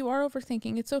yourself if you are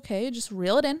overthinking. It's okay. Just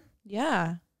reel it in.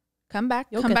 Yeah. Come back.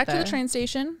 You'll Come get back to there. the train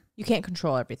station. You can't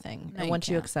control everything. No, and you once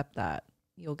you can't. accept that,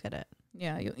 you'll get it.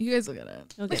 Yeah, you guys will get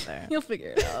it. You'll get there. You'll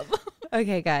figure it out.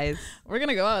 Okay, guys. We're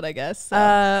gonna go out, I guess.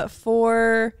 So.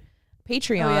 For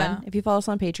Patreon, Oh, yeah. if you follow us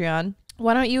on Patreon,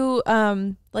 why don't you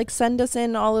like send us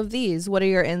in all of these? What are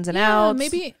your ins and outs?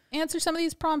 Maybe answer some of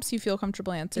these prompts you feel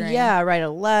comfortable answering. Yeah, write a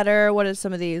letter. What are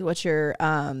some of these? What's your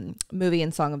movie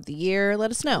and song of the year?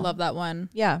 Let us know. Love that one.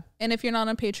 Yeah. And if you're not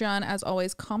on Patreon, as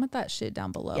always, comment that shit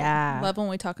down below. Yeah. Love when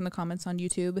we talk in the comments on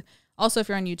YouTube. Also, if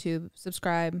you're on YouTube,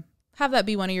 subscribe. Have that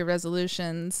be one of your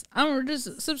resolutions. I don't know,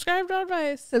 just subscribe to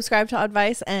Oddvice. Subscribe to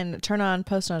Oddvice and turn on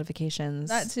post notifications.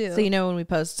 That too. So you know when we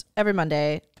post every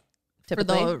Monday.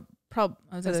 Typically. I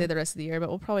was gonna say the rest of the year, but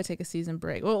we'll probably take a season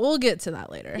break. We'll get to that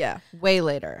later. Yeah, way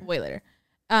later.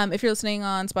 If you're listening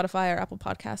on Spotify or Apple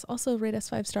Podcasts, also rate us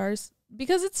 5 stars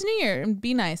because it's New Year and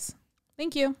be nice.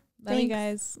 Thank you. Love you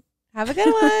guys. Have a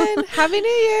good one. Happy New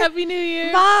Year. Happy New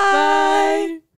Year. Bye. Bye.